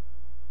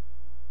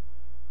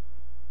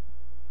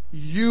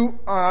 You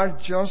are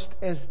just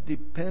as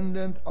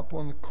dependent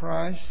upon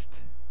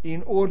Christ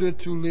in order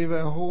to live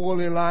a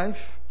holy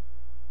life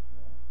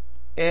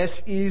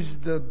as is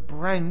the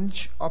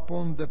branch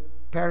upon the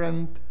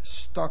parent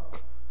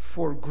stock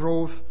for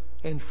growth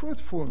and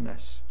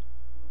fruitfulness.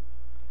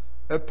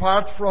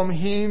 Apart from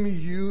Him,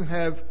 you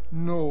have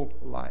no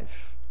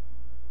life.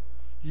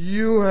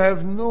 You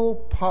have no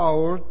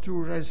power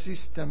to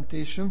resist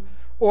temptation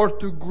or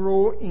to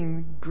grow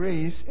in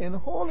grace and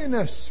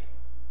holiness.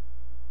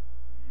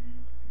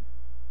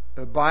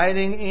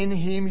 Abiding in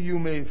Him, you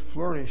may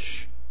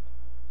flourish,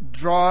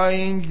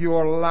 drawing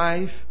your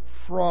life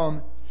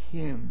from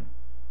Him.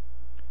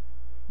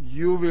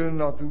 You will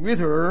not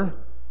wither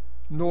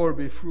nor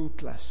be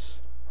fruitless.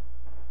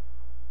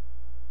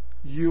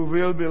 You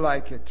will be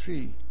like a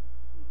tree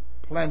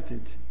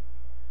planted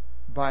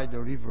by the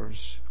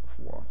rivers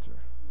of water.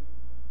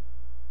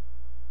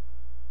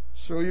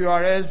 So you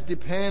are as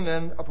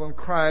dependent upon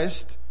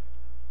Christ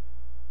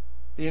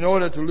in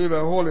order to live a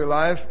holy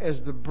life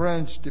as the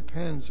branch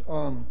depends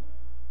on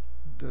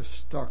the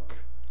stock,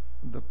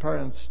 the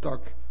parent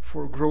stock,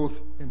 for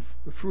growth and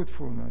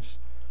fruitfulness.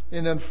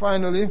 And then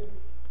finally,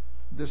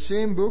 the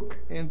same book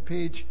in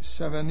page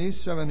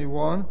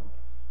 71,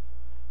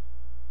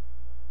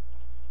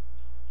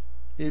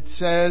 it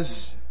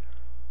says,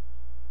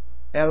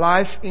 a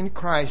life in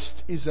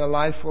Christ is a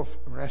life of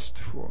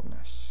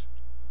restfulness.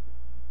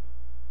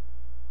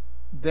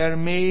 there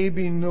may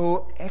be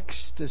no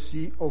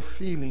ecstasy of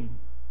feeling,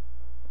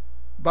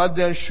 but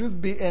there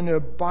should be an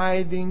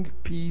abiding,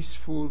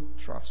 peaceful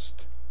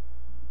trust.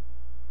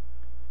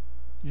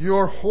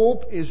 Your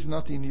hope is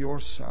not in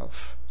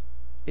yourself.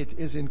 It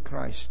is in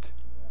Christ.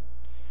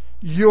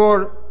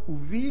 Your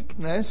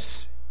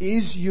weakness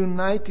is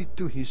united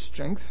to His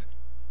strength,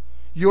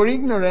 your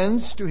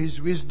ignorance to His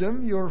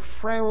wisdom, your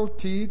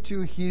frailty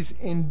to His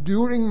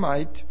enduring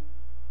might.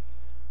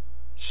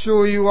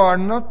 So you are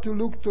not to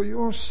look to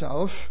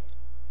yourself,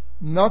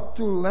 not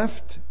to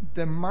let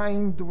the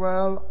mind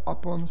dwell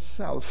upon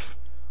self,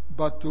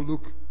 but to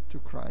look to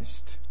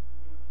Christ.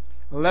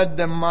 Let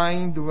the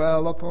mind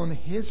dwell upon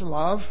His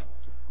love,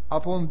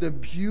 upon the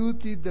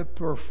beauty, the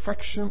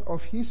perfection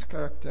of His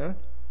character.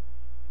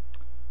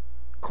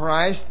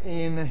 Christ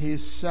in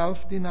His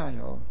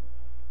self-denial,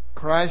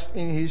 Christ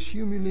in His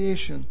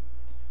humiliation,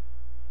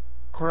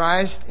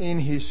 Christ in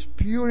His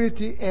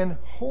purity and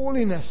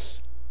holiness,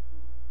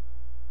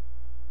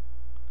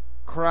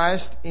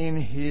 Christ in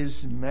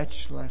His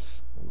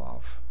matchless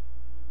love.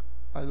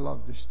 I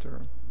love this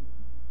term.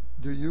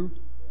 Do you?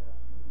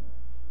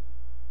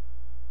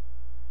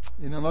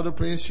 In another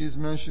place, he is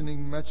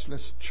mentioning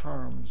matchless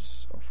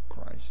charms of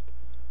Christ.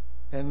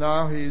 And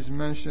now he is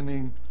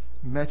mentioning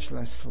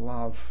matchless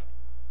love.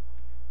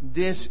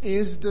 This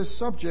is the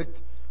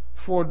subject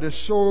for the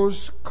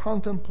soul's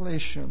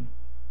contemplation.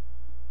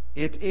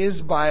 It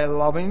is by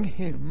loving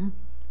Him,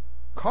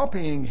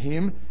 copying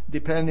Him,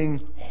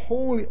 depending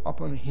wholly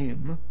upon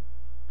Him,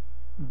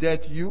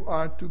 that you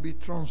are to be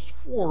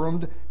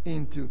transformed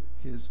into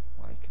His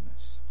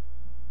likeness.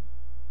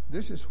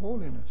 This is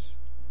holiness.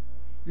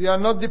 We are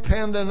not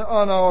dependent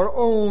on our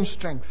own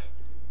strength,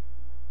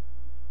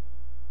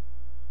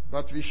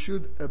 but we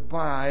should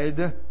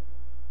abide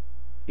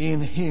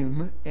in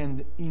Him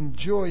and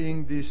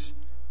enjoying this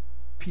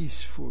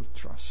peaceful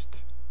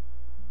trust.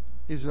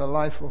 Is a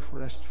life of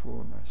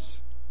restfulness.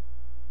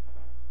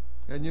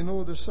 And you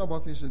know, the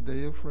Sabbath is a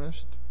day of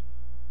rest.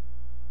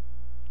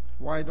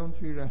 Why don't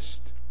we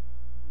rest?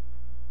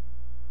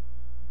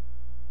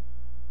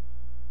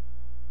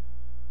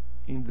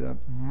 In the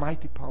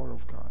mighty power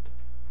of God.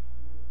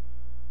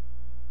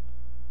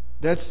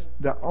 That's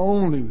the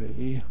only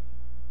way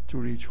to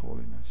reach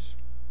holiness.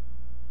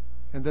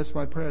 And that's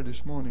my prayer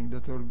this morning,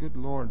 that our good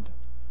Lord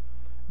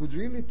would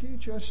really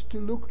teach us to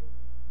look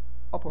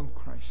upon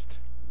Christ,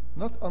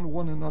 not on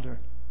one another,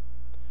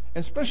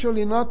 and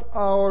especially not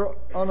on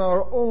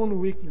our own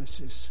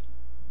weaknesses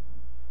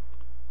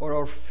or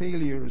our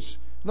failures,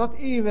 not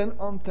even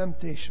on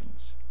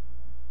temptations.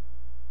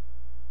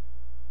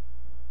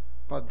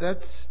 But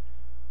that's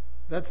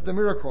the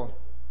miracle.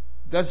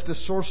 That's the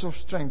source of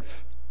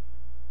strength.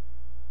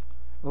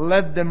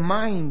 Let the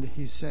mind,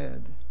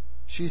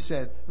 she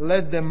said,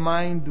 let the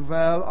mind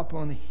dwell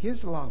upon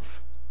His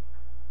love,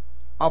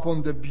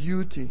 upon the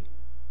beauty,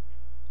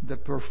 the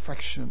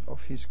perfection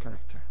of His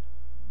character.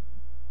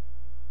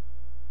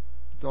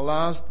 The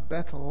last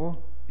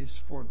battle is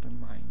for the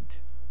mind.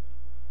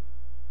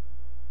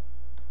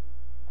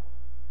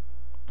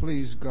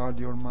 Please guard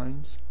your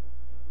minds.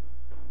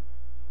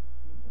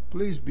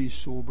 Please be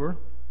sober.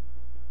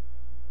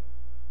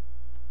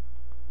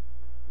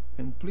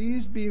 And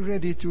please be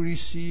ready to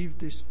receive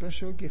this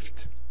special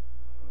gift,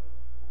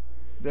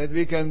 that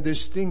we can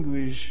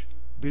distinguish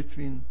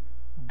between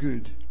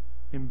good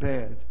and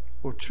bad,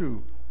 or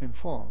true and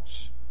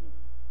false,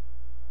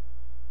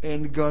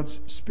 and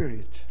God's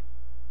Spirit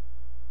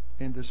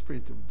and the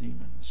spirit of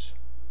demons.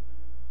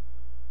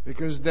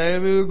 Because they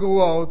will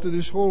go out to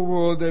this whole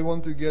world, they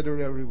want to gather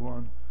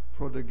everyone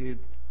for the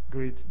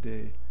great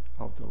day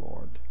of the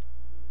Lord.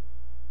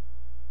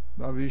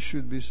 But we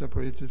should be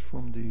separated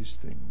from these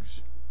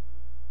things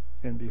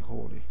and be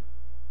holy,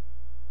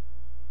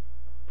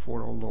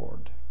 for our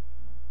Lord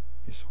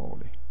is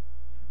holy.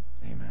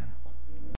 Amen.